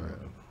marvel.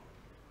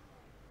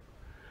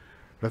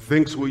 The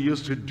things we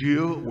used to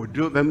do, we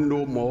do them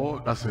no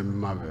more. That's a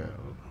marvel.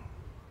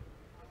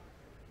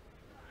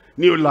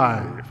 New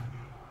life,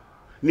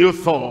 new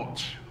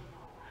thought,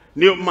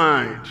 new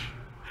mind,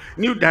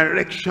 new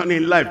direction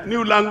in life,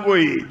 new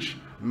language,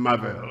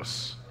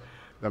 marvels.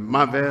 The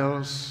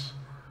marvels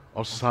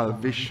of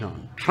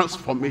salvation,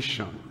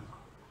 transformation,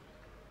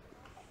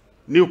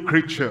 new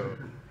creature,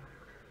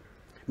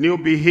 new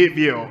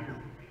behavior,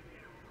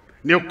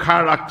 new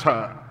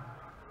character,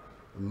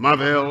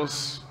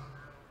 marvels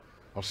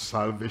of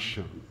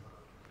salvation.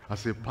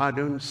 As he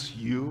pardons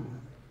you,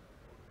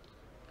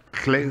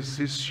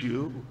 cleanses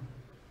you,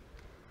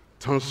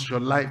 turns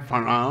your life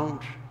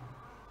around,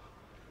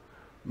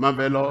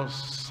 marvelous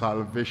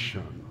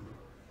salvation,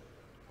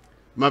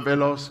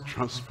 marvelous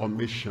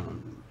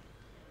transformation,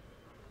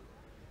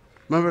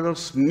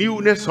 marvelous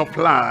newness of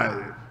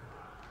life,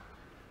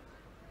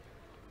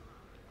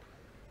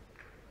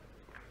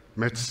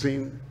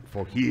 medicine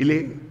for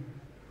healing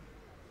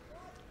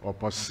or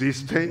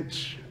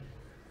persistent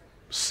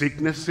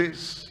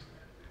sicknesses.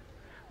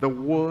 The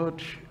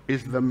word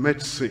is the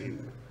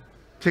medicine.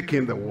 Take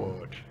in the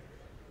word.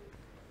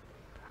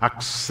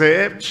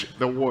 Accept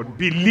the word.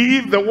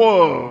 Believe the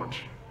word.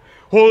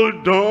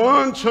 Hold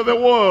on to the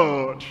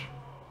word.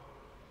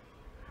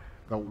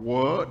 The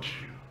word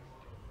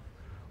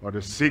or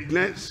the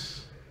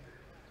sickness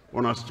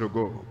want us to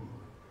go.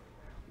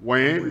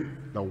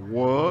 When the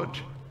word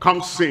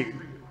comes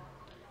in,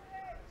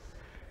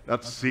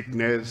 that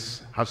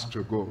sickness has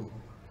to go.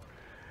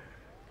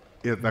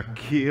 It's the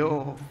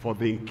cure for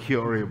the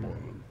incurable.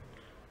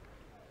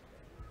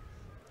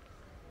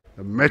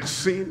 The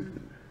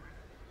medicine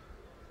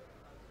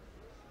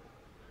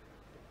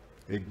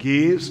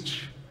against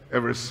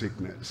every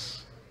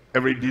sickness,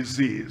 every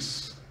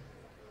disease.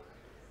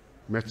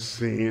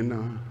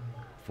 Medicine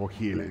for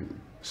healing.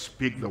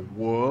 Speak the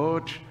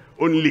word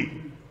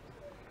only.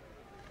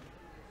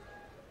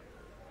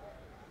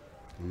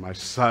 My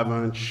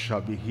servant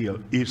shall be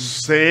healed. He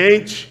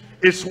sent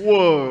his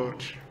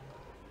word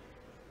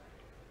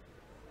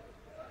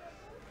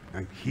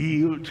and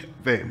healed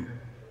them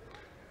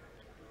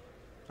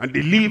and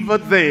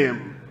delivered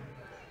them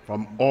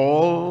from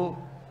all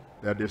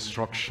their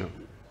destruction.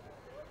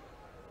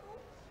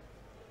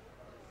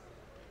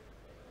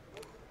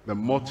 The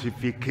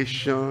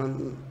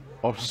mortification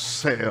of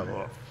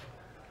self.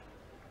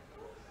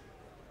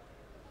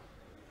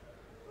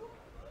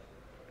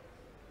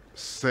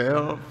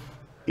 Self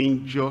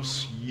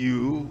injures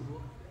you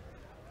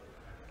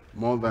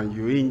more than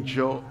you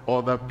injure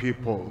other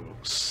people.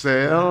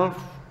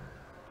 Self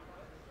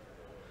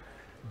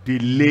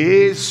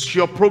delays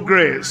your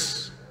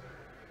progress.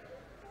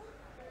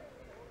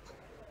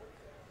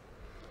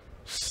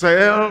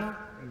 Self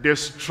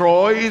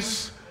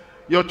destroys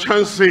your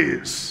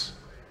chances.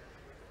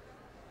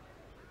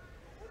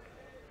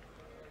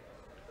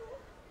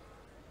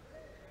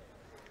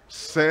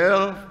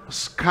 Self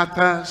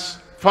scatters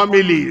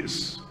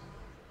families.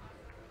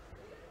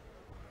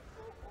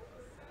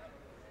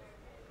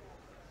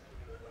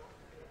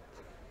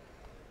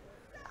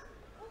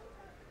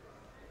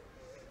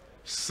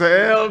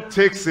 Self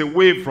takes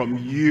away from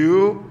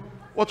you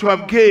what you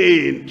have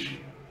gained.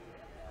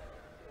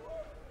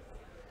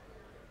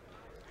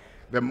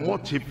 The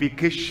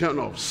mortification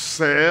of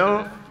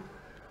self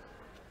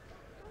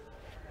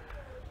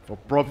for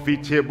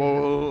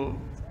profitable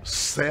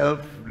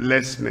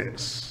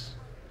selflessness.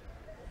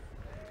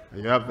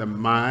 You have the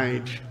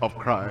mind of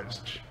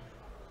Christ.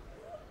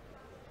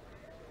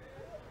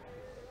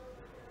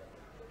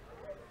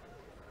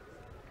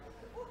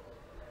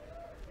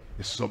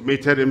 He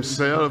submitted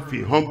himself,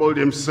 he humbled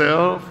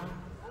himself,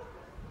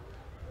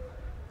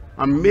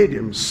 and made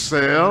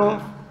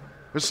himself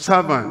a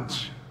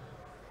servant.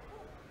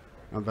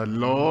 And the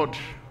Lord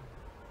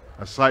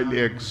has highly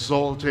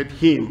exalted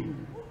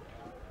him,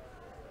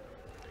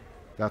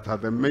 that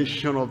at the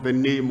mention of the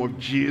name of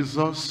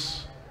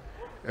Jesus,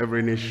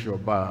 every knee shall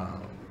bow.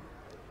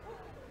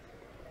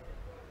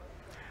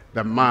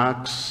 The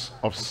marks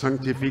of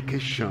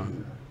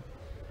sanctification.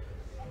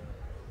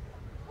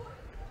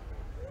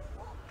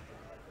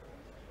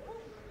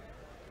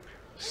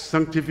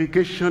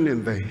 Sanctification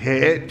in the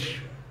head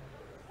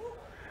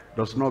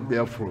does not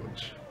bear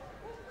fruit.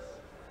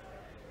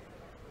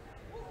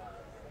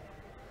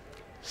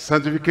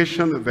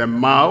 Sanctification in the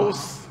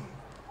mouth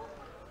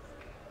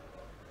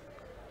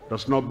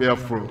does not bear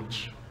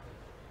fruit.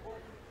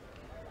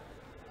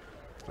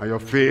 And your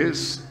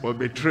face will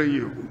betray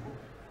you.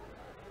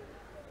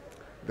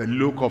 The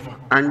look of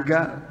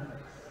anger,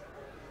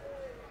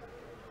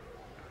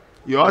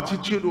 your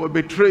attitude will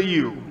betray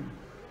you.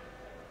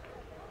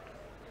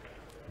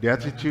 The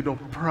attitude of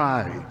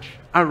pride,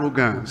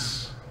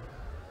 arrogance,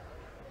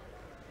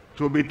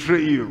 to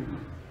betray you.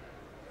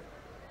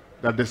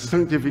 That the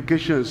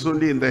sanctification is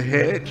only in the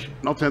head,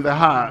 not in the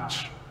heart.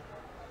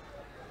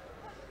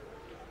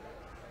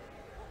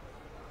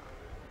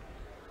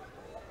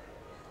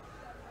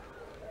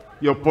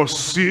 Your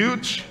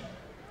pursuit,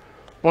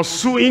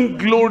 pursuing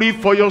glory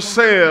for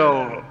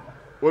yourself,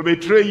 will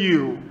betray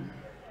you.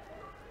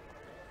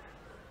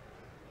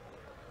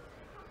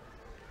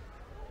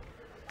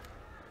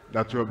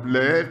 That you have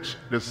left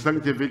the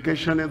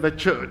sanctification in the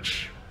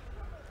church.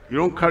 You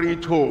don't carry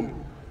it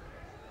home.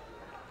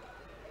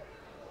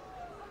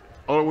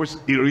 Always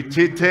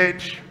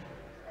irritated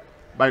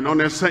by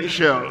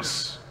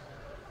non-essentials.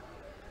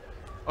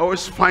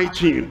 Always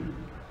fighting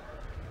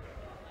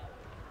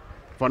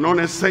for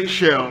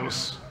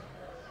non-essentials.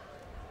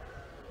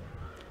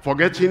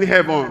 Forgetting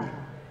heaven.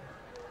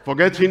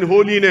 Forgetting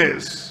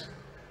holiness.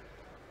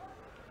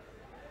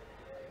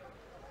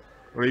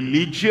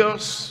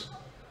 Religious,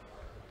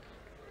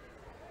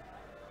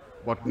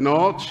 but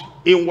not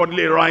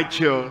inwardly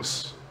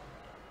righteous.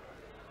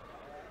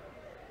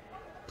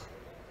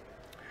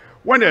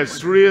 When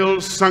there's real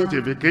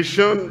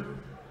sanctification,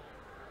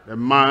 the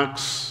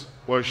marks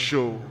will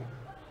show.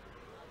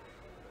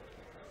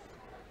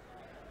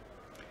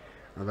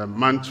 And the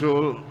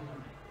mantle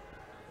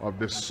of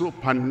the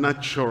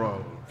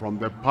supernatural from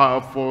the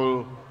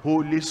powerful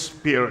Holy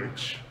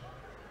Spirit.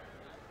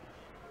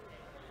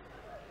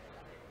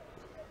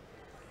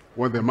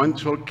 When the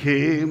mantle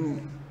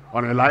came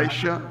on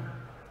Elisha,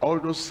 all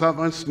those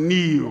servants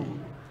knew.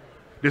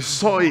 They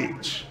saw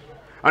it.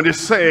 And they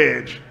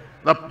said,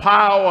 the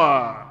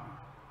power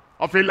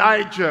of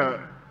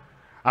Elijah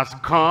has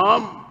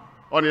come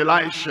on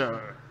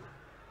Elisha.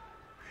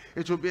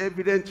 It will be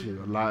evident in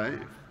your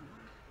life.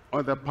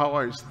 When the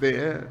power is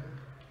there,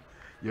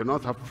 you're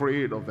not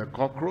afraid of the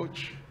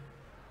cockroach,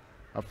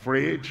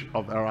 afraid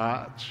of the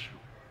rat,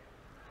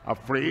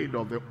 afraid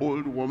of the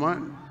old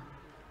woman,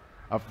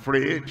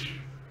 afraid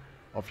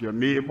of your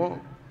neighbor,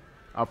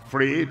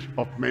 afraid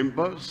of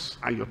members,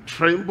 and you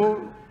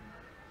tremble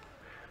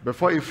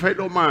before a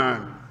fellow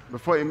man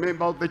before a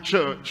member of the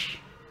church,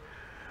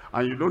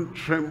 and you don't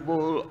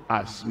tremble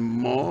as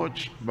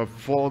much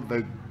before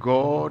the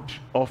God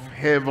of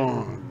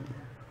heaven.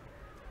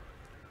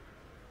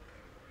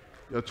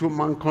 You're too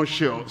man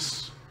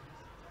conscious,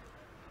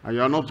 and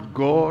you're not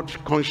God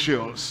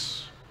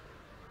conscious.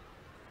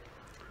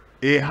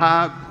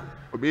 Ahab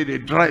will be the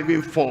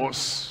driving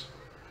force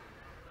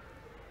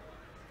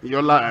in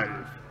your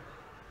life,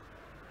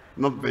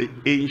 not the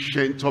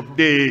Ancient of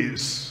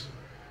Days.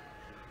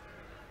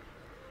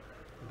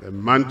 The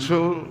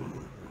mantle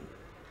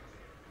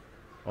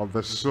of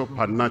the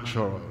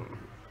supernatural,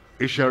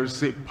 it shall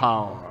receive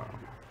power,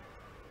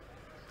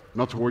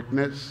 not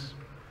weakness.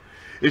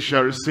 It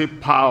shall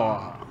receive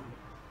power,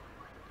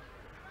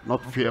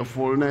 not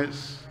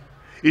fearfulness.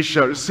 It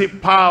shall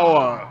receive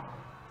power,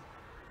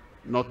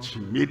 not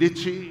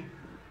timidity.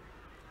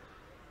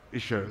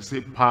 It shall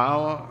receive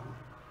power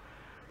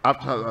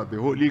after that the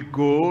Holy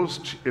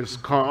Ghost is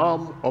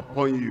come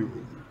upon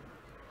you.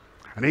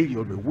 And then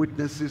you'll be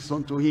witnesses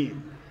unto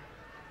him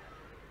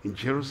in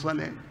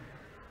Jerusalem,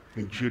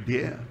 in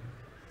Judea,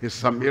 in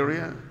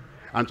Samaria,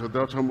 and to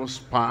the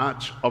uttermost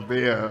part of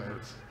the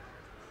earth.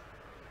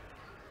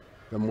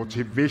 The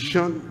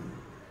motivation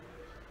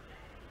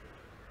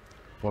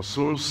for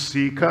soul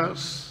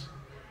seekers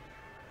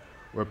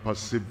with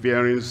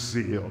persevering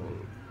zeal.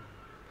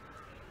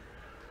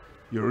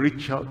 You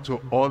reach out to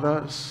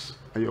others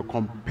and you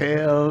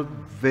compel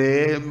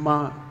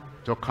them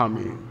to come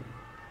in.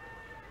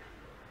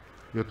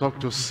 You talk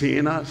to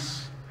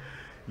sinners,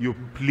 you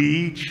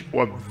plead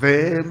with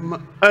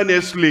them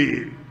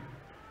earnestly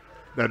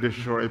that they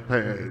should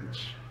repent.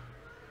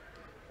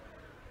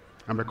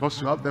 And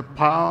because you have the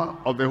power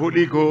of the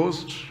Holy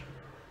Ghost,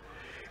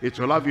 it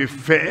will have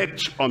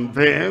effect on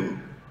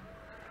them.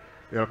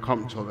 They'll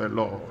come to the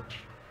Lord.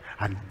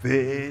 And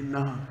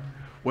then,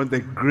 when the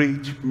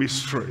great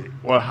mystery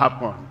will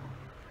happen,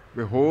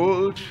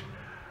 behold,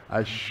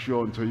 I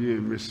show unto you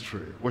a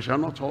mystery. We shall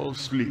not all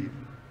sleep,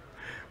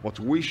 but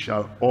we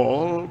shall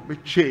all be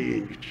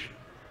changed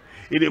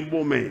in a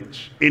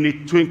moment, in a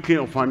twinkling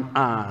of an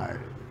eye,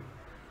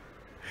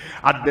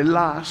 at the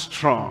last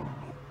trump.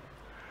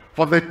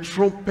 For the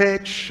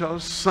trumpet shall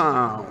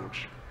sound,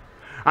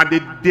 and the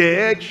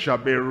dead shall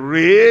be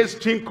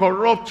raised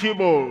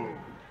incorruptible,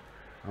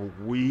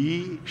 and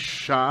we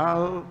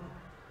shall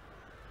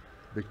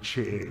be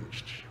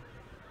changed.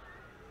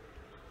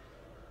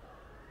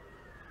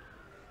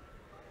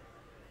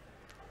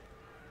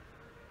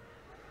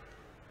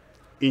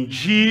 In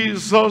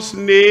Jesus'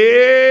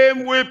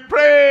 name we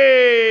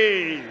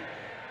pray.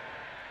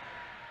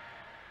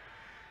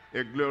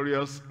 A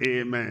glorious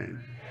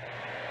amen.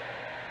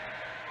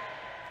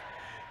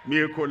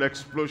 Miracle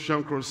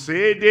Explosion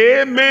Crusade,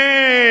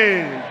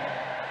 amen.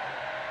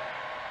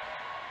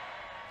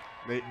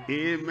 The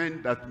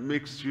amen that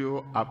makes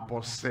you a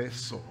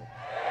possessor.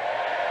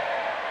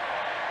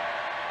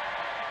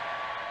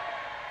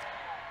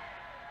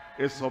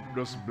 It's up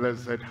those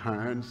blessed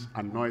hands,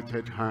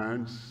 anointed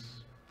hands.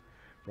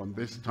 From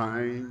this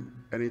time,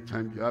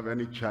 anytime you have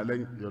any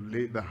challenge, you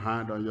lay the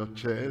hand on your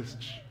chest,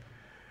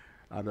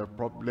 and the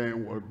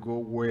problem will go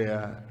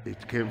where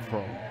it came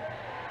from.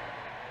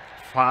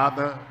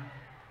 Father,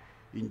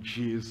 in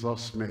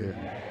Jesus' name,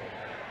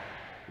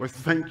 we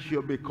thank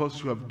you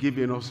because you have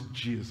given us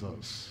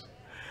Jesus,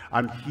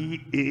 and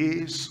he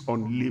is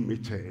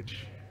unlimited.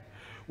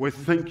 We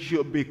thank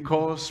you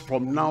because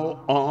from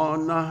now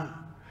on,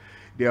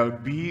 there'll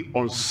be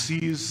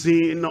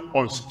unceasing,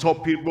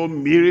 unstoppable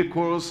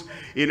miracles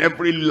in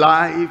every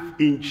life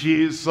in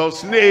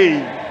Jesus'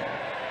 name.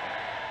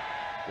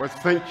 We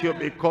thank you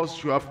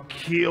because you have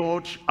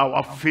killed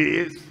our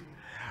faith,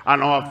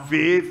 and our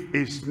faith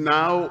is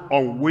now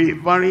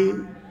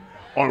unwavering,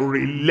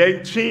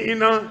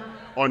 unrelenting,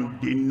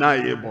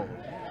 undeniable.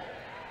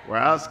 We're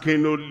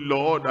asking, oh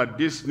Lord, that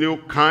this new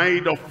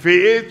kind of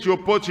faith you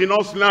put in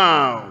us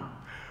now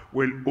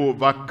will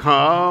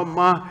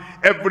overcome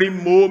every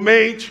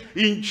moment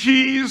in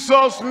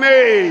Jesus'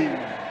 name.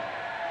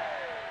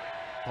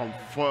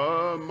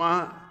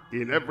 Confirm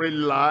in every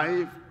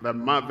life the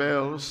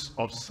marvels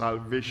of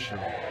salvation,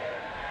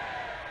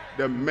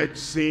 the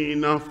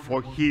medicine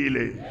for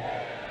healing,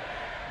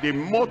 the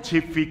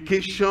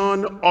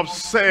mortification of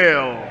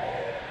self.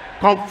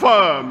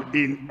 Confirm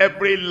in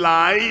every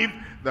life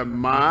the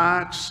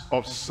marks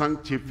of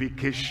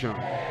sanctification,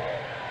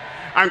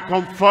 and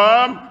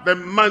confirm the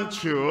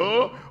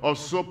mantle of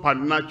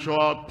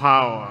supernatural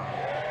power.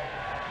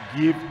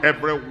 Give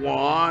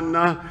everyone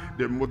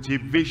the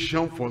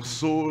motivation for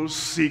soul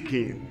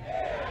seeking.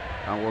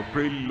 And we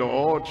pray,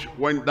 Lord,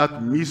 when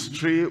that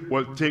mystery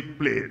will take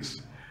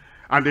place,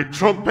 and the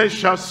trumpet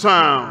shall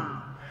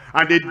sound,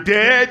 and the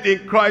dead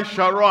in Christ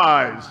shall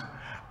rise,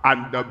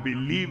 and the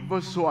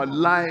believers who are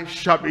alive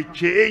shall be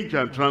changed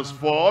and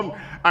transformed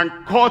and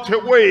caught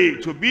away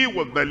to be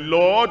with the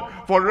Lord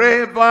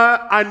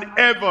forever and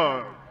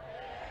ever.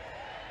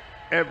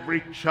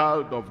 Every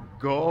child of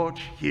God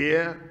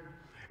here,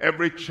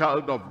 every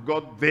child of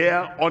God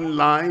there,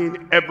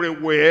 online,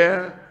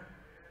 everywhere,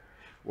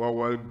 we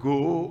will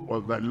go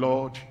with the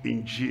Lord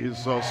in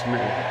Jesus'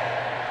 name.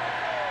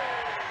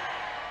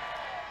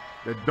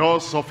 The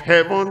doors of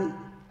heaven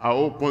are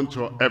open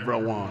to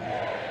everyone.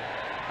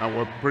 And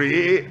we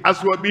pray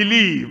as we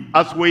believe,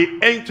 as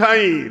we enter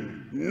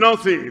in,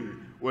 nothing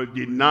will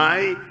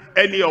deny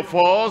any of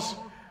us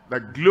the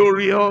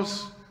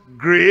glorious,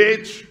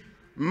 great,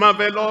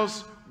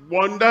 marvelous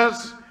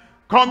wonders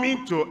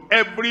coming to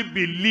every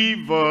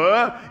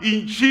believer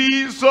in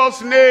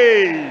Jesus'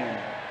 name.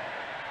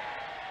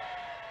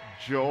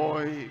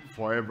 Joy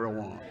for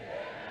everyone,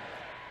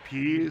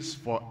 peace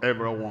for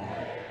everyone,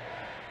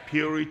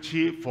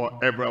 purity for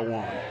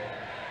everyone,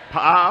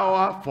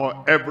 power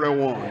for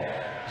everyone,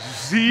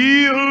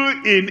 zeal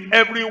in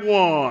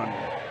everyone.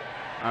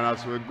 And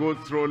as we go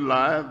through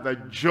life, the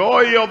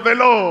joy of the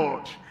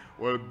Lord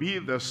will be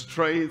the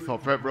strength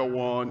of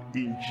everyone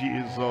in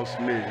Jesus'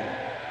 name.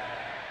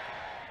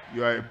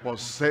 You are a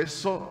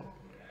possessor,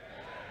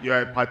 you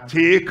are a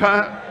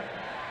partaker,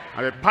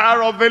 and the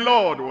power of the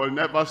Lord will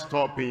never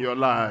stop in your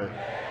life.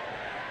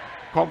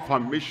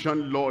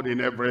 Confirmation, Lord,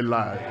 in every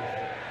life.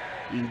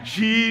 In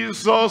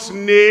Jesus'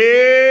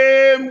 name.